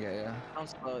 I get ya. Don't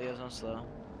slow. Yeah, don't slow.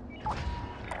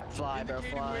 Fly, bro,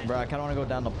 fly. Bro, I kind of want to go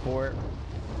down the port.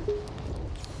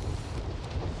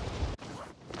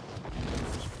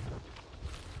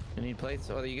 You need plates?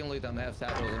 Oh, you can loot them. They have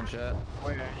satchels and shit.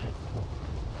 Where?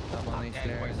 Up on these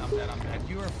Dead, boys, stairs. I'm dead, I'm dead.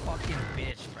 You're a fucking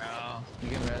bitch, bro. You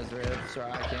can res ribs, or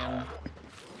I can.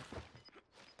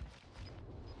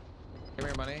 Give me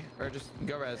your money, or just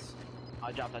go res.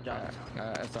 I dropped. It's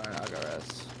alright, I'll go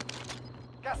rest.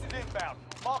 Gas is inbound.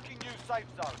 Marking new safe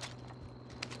zone.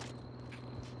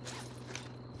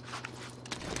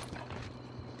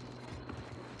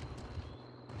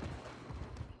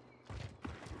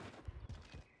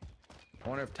 I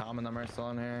wonder if Tom and them are still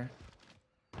in here.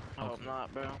 I hope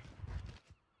not, bro.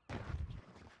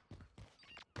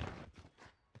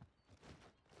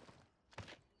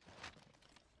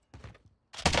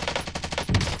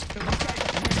 Yo, this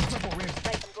guy's wearing purple ribs.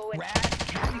 Right, I'm going. Rad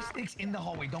caddy sticks in the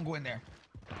hallway. Don't go in there.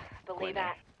 Believe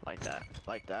that. Like that.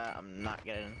 Like that. I'm not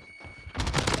getting.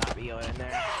 Not be going in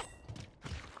there.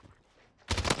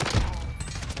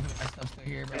 My stuff's still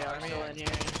here, bro. Yeah, I'm still in here.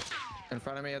 In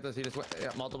front of me at this, he just went,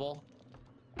 yeah, multiple.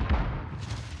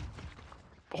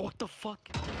 Oh, what the fuck?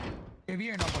 If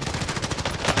you're not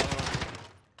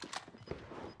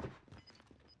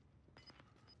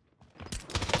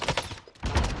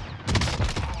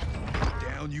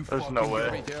Down you There's fucking no way.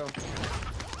 go. Me too.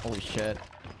 Holy shit.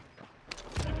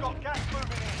 You've got gas moving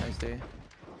in. Nice, D.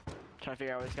 Trying to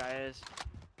figure out where this guy is.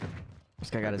 This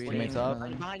guy got his Beating. teammates up.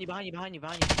 Behind you.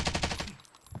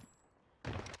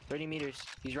 30 meters.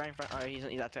 He's right in front. Oh, he's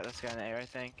that's the guy in the air, I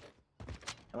think.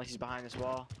 Unless he's behind this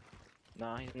wall.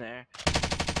 No, he's in the air.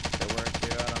 It worked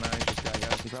too, I don't know, he just got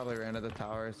gas. He probably ran to the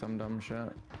tower or some dumb shit.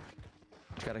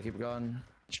 Just gotta keep going.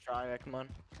 Just try, come on.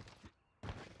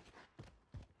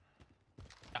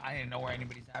 I didn't know where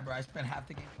anybody's at, bro. I spent half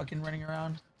the game fucking running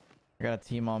around. I got a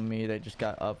team on me. They just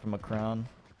got up from a crown.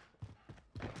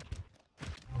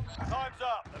 Time's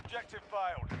up. Objective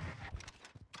failed.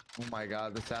 Oh my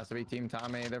god, this has to be Team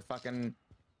Tommy. They're fucking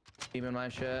teaming my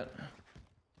shit.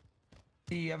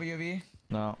 Do you have a UAV?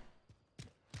 No.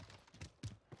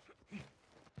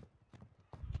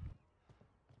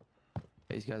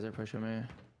 These guys are pushing me.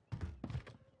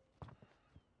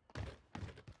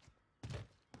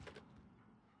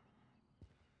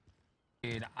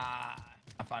 Dude, I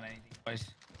found anything, boys.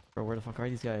 Bro, where the fuck are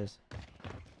these guys?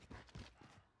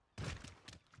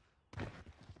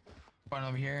 One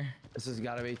over here. This has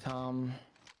gotta be Tom.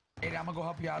 Hey, I'm gonna go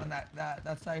help you out on that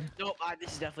side. Nope,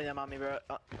 this is definitely them on me, bro.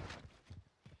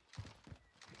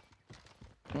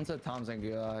 Someone said Tom's in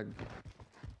Gulag.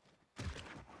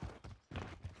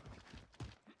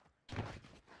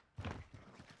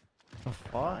 The Oh,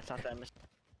 fuck? it's not that mis-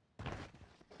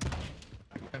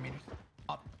 I mean,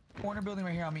 up corner building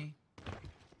right here on me.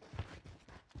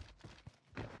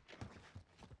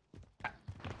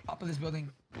 Top of this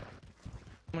building. I'm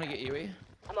gonna get Yui.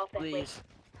 I'm off this way. Please.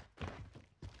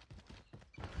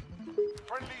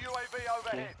 Friendly UAV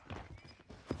overhead.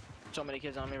 So many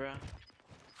kids on me, bro. I'm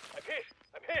hit.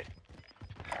 I'm hit.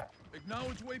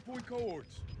 Acknowledge waypoint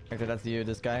cohorts. Okay, that's you,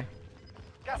 this guy.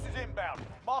 Gas is inbound.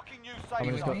 Marking new I'm safe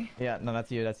gonna just go. zone. me? Yeah, no,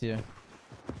 that's you, that's you.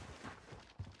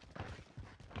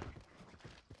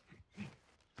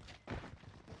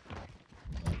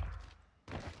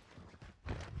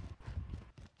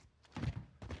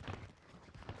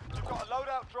 You've got a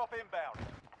loadout drop inbound.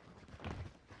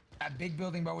 That big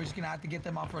building, bro. We're just gonna have to get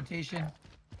them off rotation.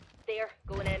 There,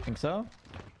 going in. Think so?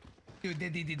 Dude,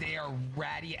 they are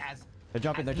ratty as. They're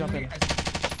jumping, they're jumping. as-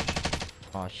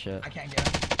 Oh shit. I can't get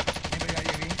them. Anybody got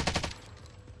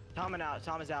UAV?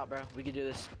 Tom is out, bro. We can do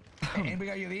this. Hey, anybody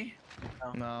got UAV?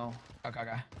 No. Okay.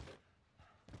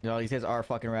 Yo, these guys are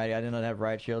fucking ratty. I didn't know they have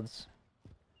riot shields.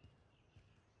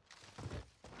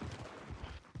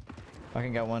 I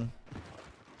can get one.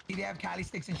 Do they have Cali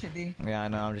sticks and shit, D? Yeah, I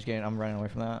know. I'm running away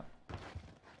from that.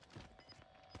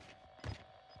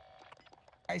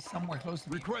 Guys, somewhere close to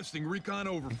me. Requesting recon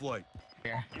overflight.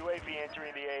 Here. UAV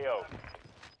entering the AO.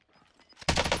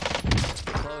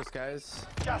 Close, guys.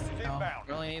 Gas is No. inbound.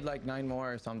 We only need like 9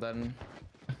 more or something.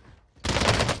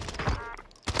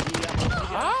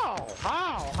 How?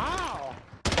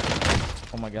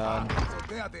 Oh my god.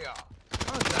 There they are.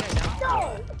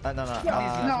 No. No.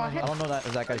 I No. don't know that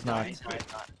that guy's knocked. Nice, nice.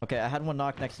 Okay, I had one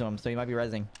knocked next to him, so he might be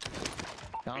rezzing.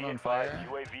 Down on fire.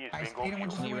 UAV is I bingo stayed in one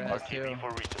just fuel. doing that. RTB for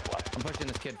resupply. I'm pushing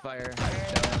this kid fire.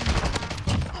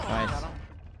 Nice.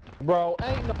 Bro,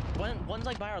 ain't no. One's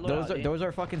like by our loadout. Those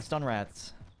are fucking stun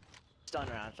rats. Stun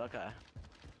rounds. Okay.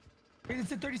 Wait,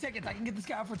 it's in 30 seconds. I can get this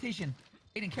guy off rotation.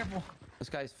 Aiden, careful. This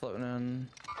guy's floating in.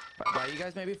 Why you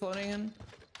guys may be floating in?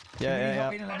 Yeah.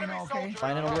 Aiden, let me know, okay?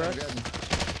 Find it over Good. us.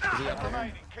 Is he up there?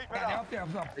 Remaining. Keep it Yeah, they're up. up there.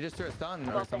 I'm up. They just threw a stun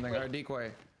or something, or a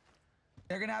decoy.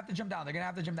 They're gonna have to jump down.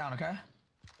 Okay?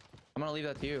 I'm gonna leave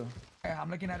that to you. Okay, I'm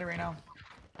looking at it right now.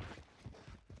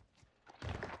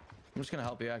 I'm just gonna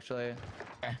help you, actually.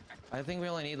 Okay. I think we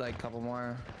only need like a couple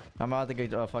more. I'm about to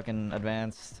get fucking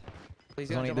advanced. Please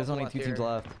There's only 2 teams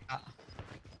left.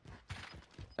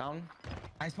 Down.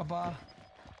 Nice, Papa.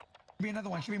 Be another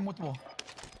one. Should be multiple.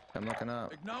 I'm looking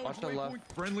up. Acknowledge Watch the left.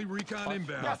 waypoint. Friendly recon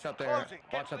inbound. Watch up there. Closing.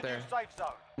 Get Watch to up the new there. safe zone.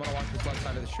 I'm gonna watch this left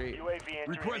side of the street.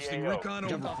 Requesting recon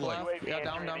Jump off overflight. left. Yeah,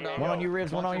 down, down, down. One on your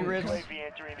ribs, one on your ribs.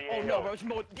 Oh no, bro.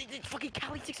 It's fucking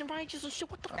Cali 6 and Ryan just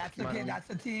shit. What the fuck? That's the Come team. on. That's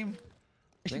the team. I There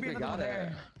should think be we another one got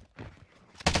it. there.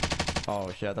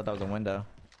 Oh shit, I thought that was a window.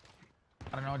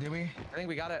 I don't know. Did we? I think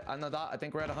we got it on the dot. I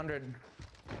think we're at 100.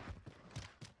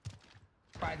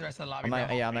 Try the rest of the lobby. I'm not,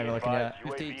 bro. yeah, I'm not even looking at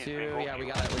 52. Yeah, we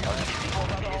got it. We got it.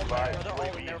 Oh, brother,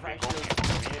 all in there, right?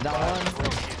 that one.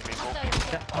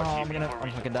 Oh,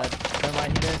 I'm fucking dead. Never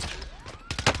mind, he did.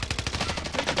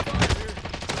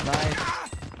 Nice.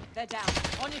 They're down.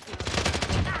 On your feet.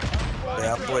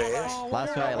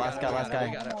 Last guy, last guy, last We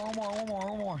guy. got it.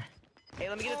 One more. Hey,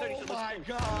 let me get a 30. Oh So my let's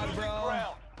god, bro.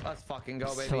 Let's fucking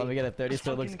go, baby. So let me get a 30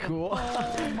 so it looks cool.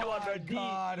 Oh Come on, my bro. D,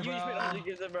 god, you just made bro. 100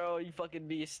 gives it, bro. You fucking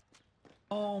beast.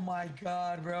 Oh my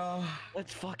god, bro.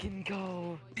 Let's fucking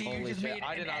go. You Holy just shit, made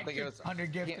I did an not think it extra was-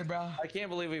 100 gifted, bro. I can't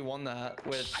believe we won that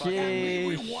with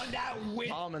We fucking won that with.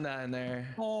 Tom and that in there.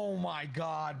 Oh my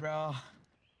god, bro.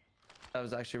 That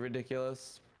was actually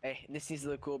ridiculous. Hey, this needs to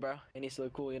look cool, bro. It needs to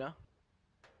look cool, you know?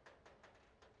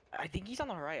 I think he's on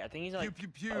the right. I think he's Pew like pew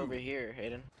pew. over here,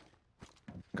 Hayden.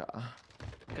 God.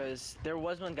 Because there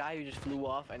was one guy who just flew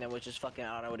off and then was just fucking,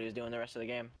 I don't know what he was doing the rest of the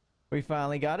game. We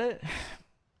finally got it.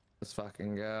 Let's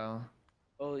fucking go.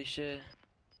 Holy shit.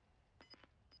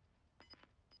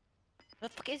 Where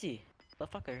the fuck is he? The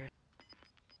fucker.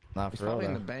 Not He's for real probably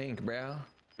in the though. bank, bro.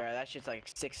 Bro, that shit's like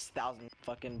 6,000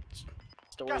 fucking Gas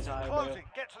stories is high, bro. closing.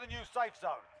 Get to the new safe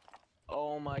zone.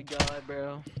 Oh my god,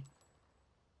 bro.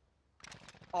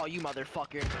 Oh, you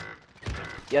motherfucker.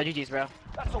 Yo, GG's, bro.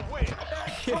 That's a win.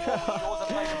 Yours are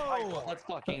taking paper. Let's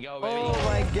fucking go, baby. Oh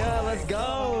my god, let's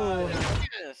go.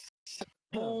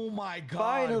 Oh my god.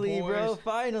 Finally, boys. bro,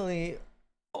 finally.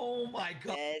 Oh my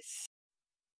god. Yes.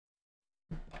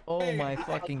 Oh my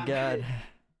fucking god.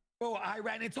 Bro, I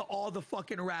ran into all the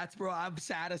fucking rats, bro. I'm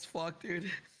sad as fuck, dude.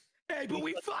 Hey, but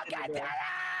we fucking did it!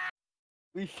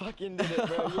 We fucking did it,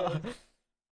 bro. Yes.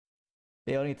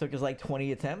 It only took us like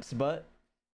 20 attempts, but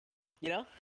You know?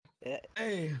 Yeah.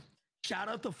 Hey, shout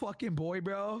out to fucking boy,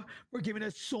 bro. For giving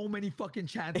us so many fucking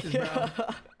chances, bro.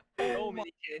 So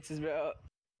many chances, bro.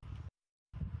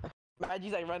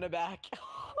 Maggie's like running back.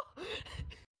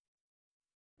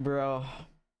 bro.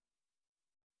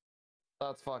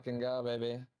 Let's fucking go,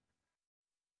 baby.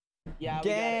 Yeah, we got it.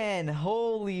 Dan,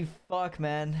 holy fuck,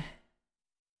 man.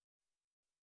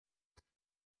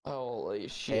 Holy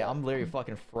shit. Hey, I'm literally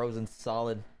fucking frozen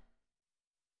solid.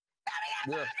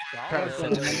 We're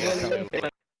Frozen.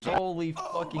 Holy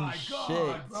Oh fucking my shit.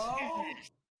 god, bro.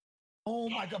 Oh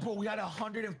my god, bro. We got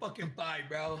 105,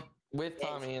 bro. with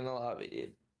Tommy in the lobby,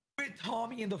 dude. With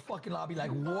Tommy in the fucking lobby,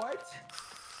 like what?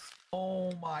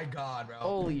 Oh my god, bro.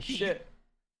 Holy shit.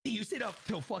 You stayed up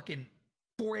till fucking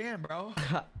 4 a.m., bro.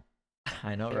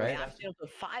 I know, Hey, right? I'm staying up till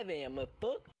 5 a.m. What the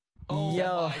fuck? Oh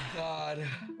Yo. my god.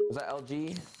 Was that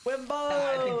LG? Wimbo!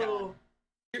 I think that-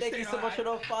 You're Thank you staying so much for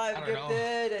up- the 5 I don't know.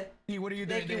 gifted. Hey, what are you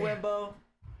doing? Thank you, there? Wimbo.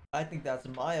 I think that's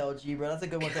my LG, bro. That's a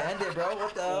good one to end it, bro.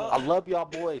 What the I hell? love y'all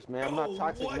boys, man. I'm Bro, not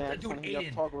toxic, what? man. I just Dude, want to hear Aiden.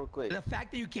 y'all talk real quick. The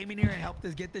fact that you came in here and helped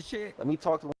us get this shit. Let me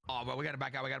talk to Oh, bro, we gotta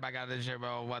back out. We gotta back out of this shit,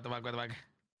 bro. What the fuck? What the fuck?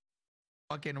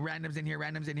 Fucking randoms in here.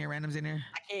 Randoms in here. Randoms in here.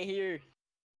 I can't hear.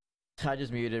 I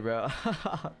just muted, bro.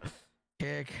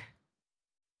 Kick.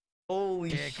 Holy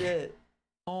Kick. shit.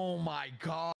 Oh my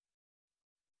god.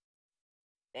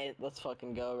 Hey, let's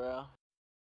fucking go, bro.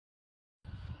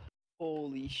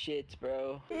 Holy shit,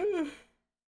 bro.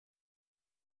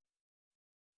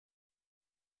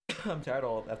 I'm tired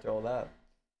after all that.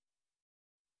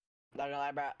 Not gonna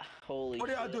lie, bro. Holy What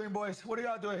are y'all shit. doing, boys? What are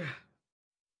y'all doing?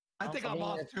 I think I'm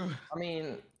off too. I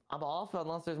mean, I'm off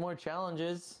unless there's more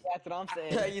challenges. That's what I'm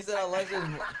Yeah, saying. you said unless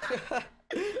there's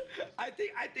I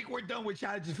think we're done with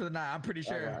challenges for the night. I'm pretty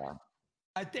sure. Yeah.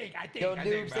 I think. Yo, I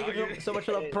dude, think, thank bro. you so much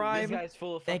for the Hey, prime. This guy's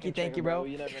full of Thank you, fucking thank you, trigger, bro.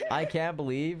 You never know. I can't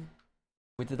believe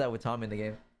we did that with Tom in the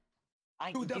game.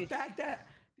 Dude, the fact that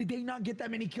did they not get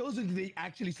that many kills, or did they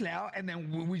actually slay out, and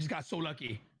then we just got so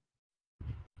lucky?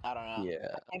 I don't know.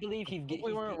 Yeah. I can't believe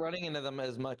We weren't running into them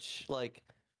as much. Like,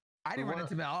 I didn't We run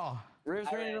into them at all. Rivers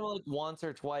I ran into them like once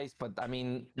or twice, but I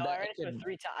mean, No, I that ran into him could-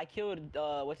 3 times. I killed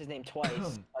what's his name twice.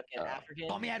 Fucking African.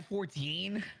 Tommy had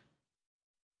 14.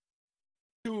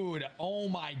 Dude, oh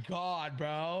my god,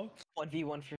 bro.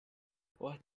 1v1 for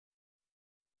what?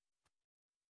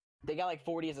 They got like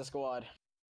 40 as a squad.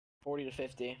 40 to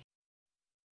 50.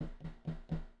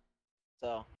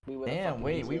 So we would. Damn,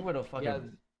 wait, we would have fucking Yeah.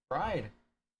 tried.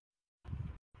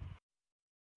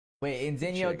 Wait,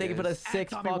 Inzenio, thank you for the Checkers.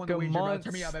 6 Tommy won the fucking wager, bro. months.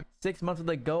 Turn me up, baby. 6 months with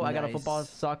the go. I got a football Nice.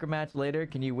 soccer match later.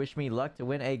 Can you wish me luck to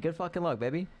win? A good fucking luck,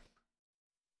 baby.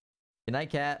 Good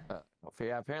night, cat.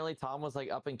 Yeah, apparently Tom was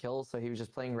like up in kills, so he was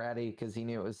just playing ratty because he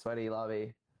knew it was sweaty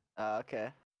lobby. Okay.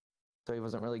 So he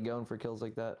wasn't really going for kills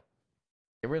like that.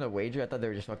 They were in the wager. I thought they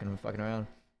were just fucking around.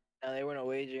 No, they weren't a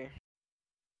wager.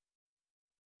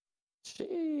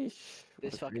 Sheesh.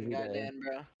 This What a fucking crazy guy, day. Dan,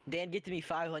 bro. Dan gifted me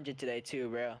 500 today too,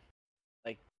 bro.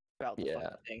 Like, about the Yeah.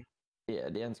 fucking thing. Yeah,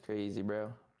 Dan's crazy,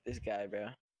 bro. This guy, bro.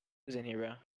 Who's in here,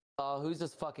 bro? Oh, who's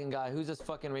this fucking guy? Who's this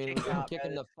fucking random Kick guy? out,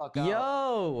 Kicking bro. the fuck out.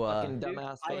 Yo! Fucking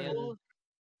dumbass fan.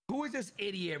 Who is this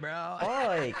idiot, bro?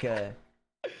 Like,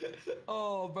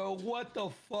 Oh, bro, what the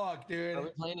fuck, dude? Are we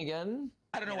playing again?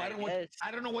 I don't know. Yeah, I don't know. yes.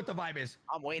 I don't know what the vibe is.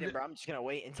 I'm waiting, bro. I'm just gonna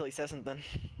wait until he says something.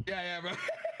 Yeah, bro.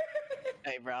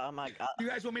 Hey, bro. I'm like, You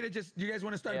guys want me to just? You guys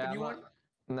want to start Yeah, the new I'm one?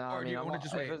 No, Or I do mean, you wanna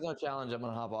just if wait? there's no challenge, I'm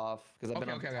gonna hop off because I've been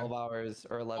Okay, on for okay, 12 hours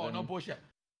or 11. Oh, no bullshit.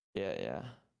 Yeah, yeah.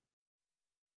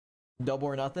 double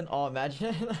or nothing? Oh,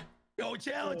 imagine. Yo,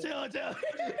 chill.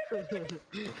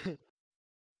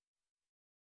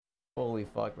 Holy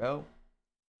fuck, bro.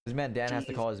 This man Dan has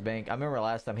to Jeez. call his bank. I remember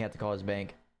last time he had to call his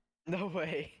bank. no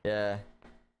way. Yeah.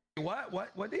 What?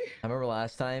 Did? I remember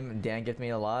last time Dan gifted me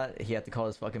a lot. He had to call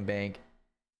his fucking bank.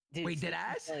 Dude, Wait, dead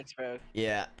ass? Thanks, bro.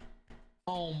 Yeah.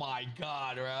 Oh my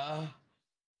god, bro.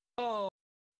 Oh.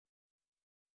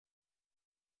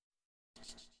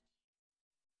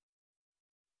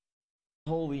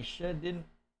 Holy shit, dude.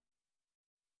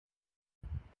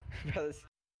 Bro,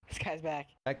 this guy's back.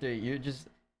 Hector, you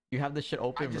have this shit I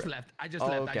open. just bro. left. I just Oh,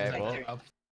 left. okay, I just well.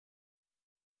 left.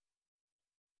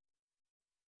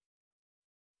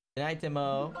 Good night,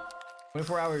 Timo.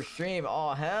 24-hour stream.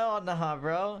 Oh, hell nah,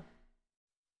 bro.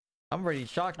 I'm already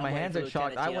shocked. My I'm waiting hands for are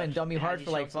shocked. Lieutenant I Gio. went dummy Has hard he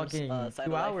for like shown some, fucking side 2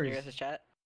 of life in hours. your guys' chat?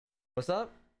 What's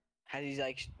up? Has he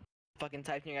like fucking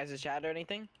typed in your guys' chat or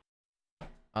anything?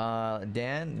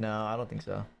 Dan? No, I don't think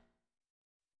so.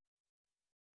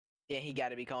 Yeah, he got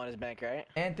to be calling his bank, right?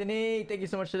 Anthony, thank you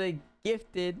so much for the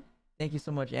gifted. Thank you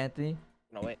so much, Anthony.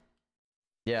 No, wait.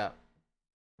 Yeah.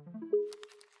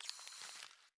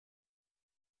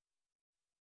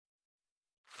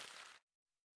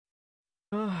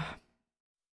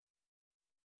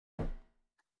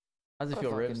 How's it What a feel,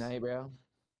 fucking Ribs? night, bro.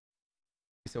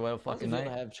 So what a How's it fucking feel night.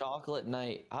 to have chocolate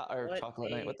night? Or What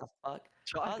chocolate night? What the fuck?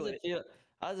 How's Chocolate. it feel?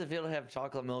 How's it feel to have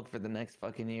chocolate milk for the next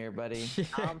fucking year, buddy?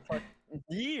 I'm fucking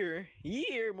year,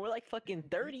 more like fucking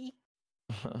 30.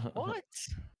 What?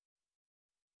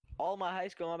 All my high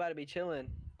school, I'm about to be chilling.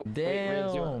 Ribs, you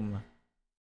Damn.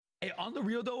 Hey, on the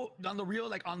real though, on the real,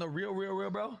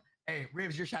 bro. Hey,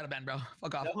 Ribs, you're shadow banned, bro.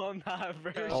 Fuck off. No, I'm not,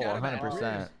 bro. You're Oh, shadow banned,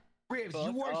 100%. Ribs,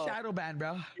 Fuck you are off. shadow banned,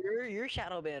 bro. You're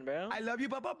shadow banned, bro. I love you,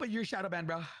 Bubba, but you're shadow banned,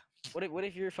 bro. What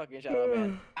if you're fucking shadow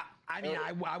banned? I mean,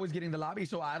 I was getting the lobby,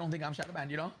 so I don't think I'm shadow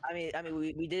banned, you know? I mean,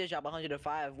 we did a job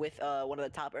 105 with one of the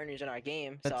top earners in our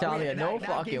game. So Natalia, no that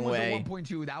fucking game was way. a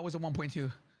 1.2. That was a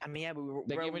 1.2. I mean, yeah, but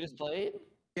The game we just played?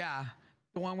 Yeah.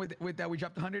 The one with that we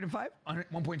dropped 105?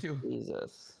 1.2.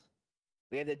 Jesus.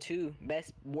 we have the two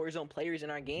best Warzone players in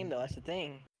our game, though. That's the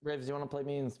thing. Ribs, you want to play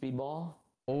me in speedball?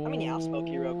 I mean, yeah, I'll smoke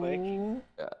you real quick.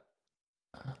 Yeah.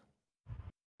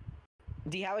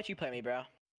 D, how would you play me, bro?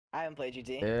 I haven't played you,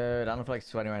 D. Dude, I don't feel like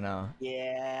sweating right now.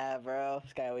 Yeah, bro.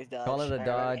 This guy always does. Call it a Alright,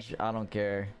 dodge. I don't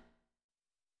care.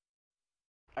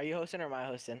 Are you hosting or am I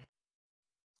hosting?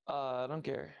 I don't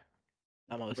care.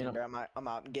 I'm hosting, I'm- bro. I'm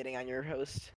not getting on your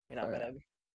host. You're not Alright.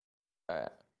 gonna.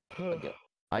 Alright. Okay.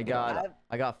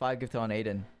 I got 5 gifted on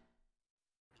Aiden.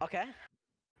 Okay.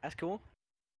 That's cool.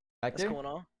 That's Hector, cool and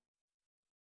all.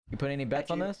 you put any bets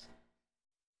on you. this?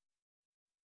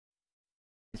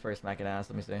 He's first smacking ass.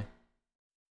 Let me see.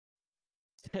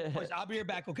 Boys, I'll be right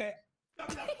back, okay?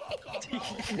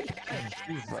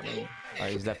 He's funny. Oh,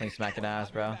 he's definitely smacking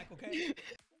ass, bro. Back, okay?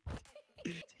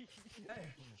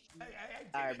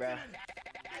 Alright, bro.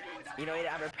 You know,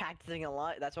 I've been practicing a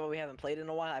lot. That's why we haven't played in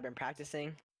a while. I've been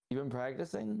practicing. You been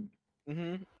practicing? I've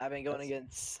been going That's-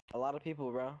 against a lot of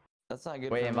people, bro. That's not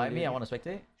good. Wait, for invite me. dude. I want to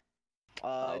spectate.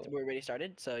 We're already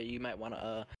started, so you might want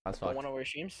to That's go fucked. one of our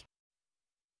streams.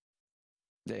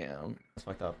 Damn. That's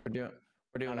fucked up. We're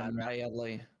doing no, it no.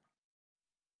 badly.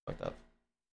 Fucked up.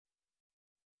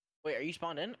 Wait, are you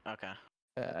spawned in? Okay.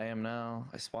 I am now.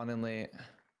 I spawned in late.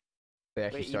 They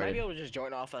actually Wait, you might started. be able to just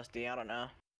join off us, D. I don't know.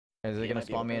 Is it you gonna might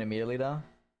be spawn me in able to. immediately though?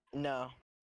 No.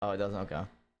 Oh, it doesn't. Okay.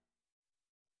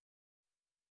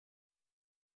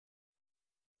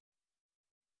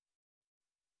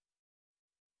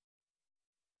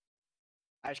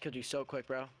 I just killed you so quick,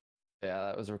 bro. Yeah,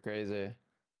 that was crazy.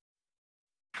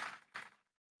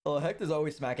 Oh, Hector's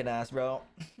always smacking ass, bro.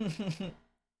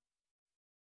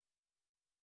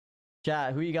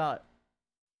 Chat, who you got?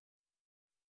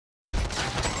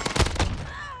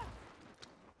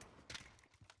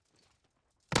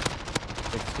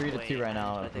 It's 3-2 right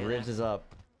now. Ridge is up.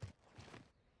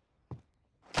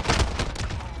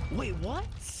 Wait, what?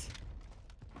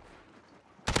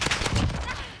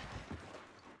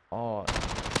 Oh,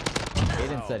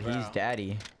 Aiden said he's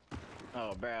daddy.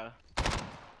 Oh, bro.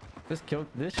 This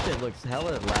shit looks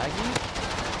hella laggy.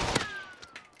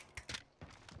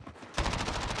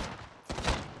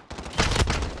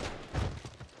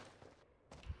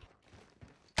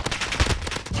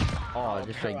 Oh,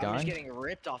 just straight I'm gun. just getting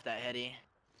ripped off that heady.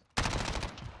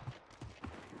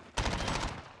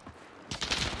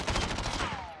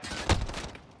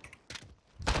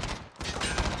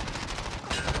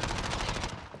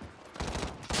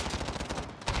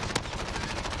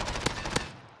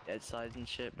 Dead sides and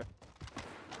shit, bro.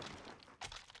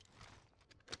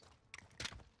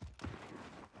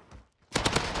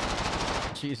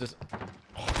 Jesus.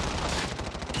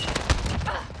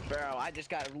 Bro, I just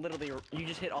got literally. You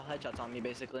just hit all headshots on me,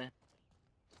 basically.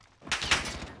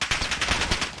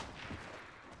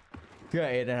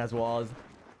 Yeah, Aiden has walls.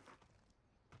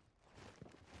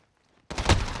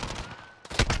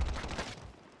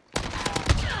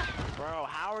 Bro,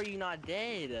 how are you not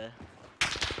dead?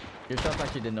 Your stuff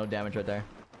actually did no damage right there.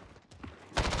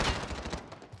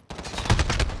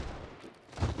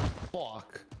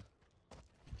 Fuck.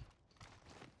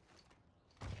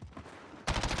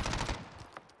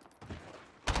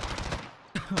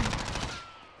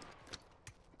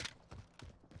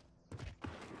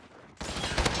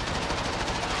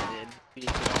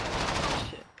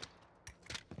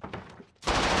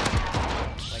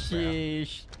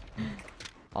 Sheesh.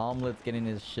 Omelet's getting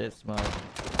his shit smoked.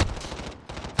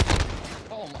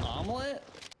 Oh, an omelet?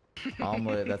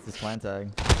 Omelet, that's his clan tag.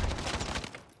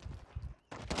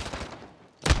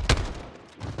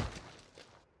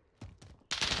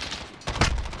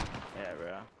 Yeah,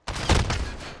 bro.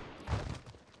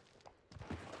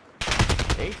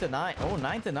 8-9. Oh,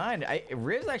 9-9.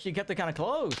 Riz actually kept it kind of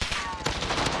close.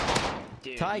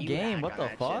 Dude, Tie you game, hack what on the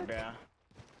that fuck? shit, bro.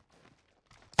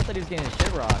 I thought he was getting his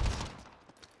shit rocked.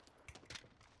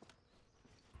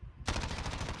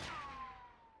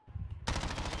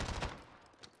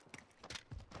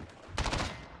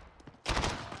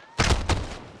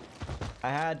 I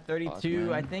had 32,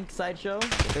 Fuck, I think, sideshow.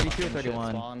 32 or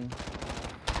 31.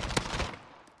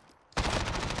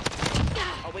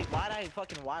 Oh wait, why'd I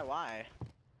fucking why?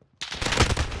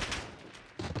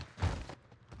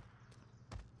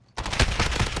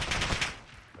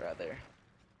 Right there.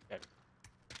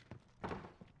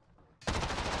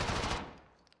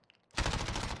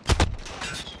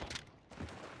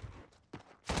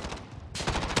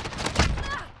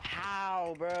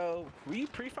 How, bro? Were you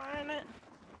pre-firing it?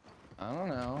 I don't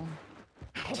know.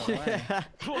 What am I?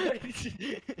 What?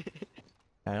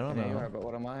 I don't Yeah, you know. are, but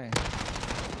what am I?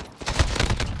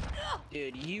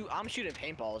 Dude, I'm shooting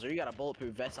paintballs, or you got a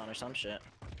bulletproof vest on or some shit.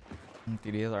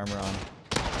 Dude, he has armor on.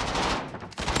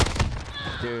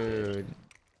 Dude.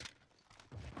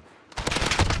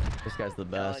 This guy's the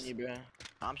best. Telling you, bro.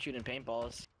 I'm shooting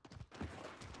paintballs.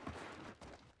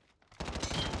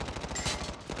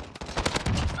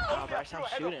 Oh, Bryce, I'm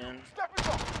shooting.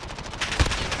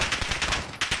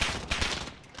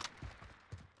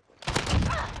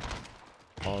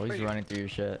 Oh, he's running through your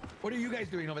shit. What are you guys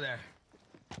doing over there?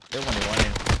 They're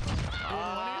 1v1.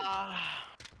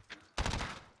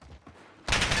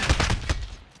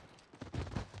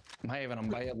 I'm having them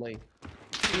badly.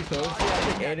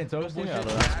 Aiden toasting? I don't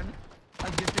know. I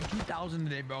gifted 2,000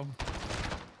 today, bro.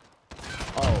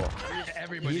 Oh,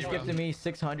 Everybody. he's gifted me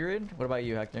 600. What about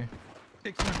you, Hector?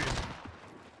 600.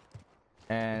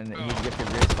 And he gifted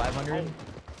Riz 500.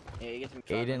 Yeah, you get some.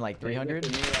 Aiden like 300.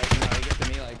 He gifted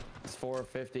me like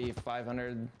 450,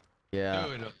 500. Yeah.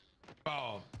 Dude.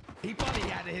 Oh. He probably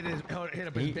had to hit up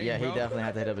his bank, Yeah, he bro. definitely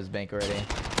had to hit up his bank already.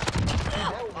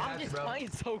 I'm just playing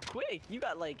so quick. You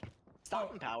got like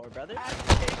stopping power, brother.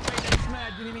 This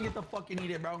man didn't even get the fucking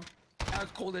eat it, bro. That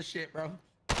was cold as shit, bro.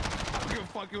 I don't give a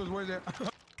fuck. It was worth it.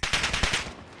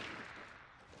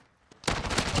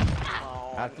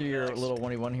 Oh, After your little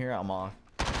 1v1 here, I'm off.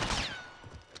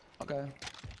 Okay.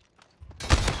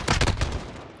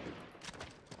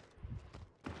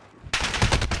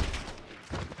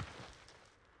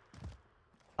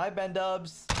 Hi, Ben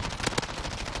Dubs.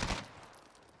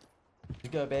 You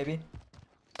good, baby?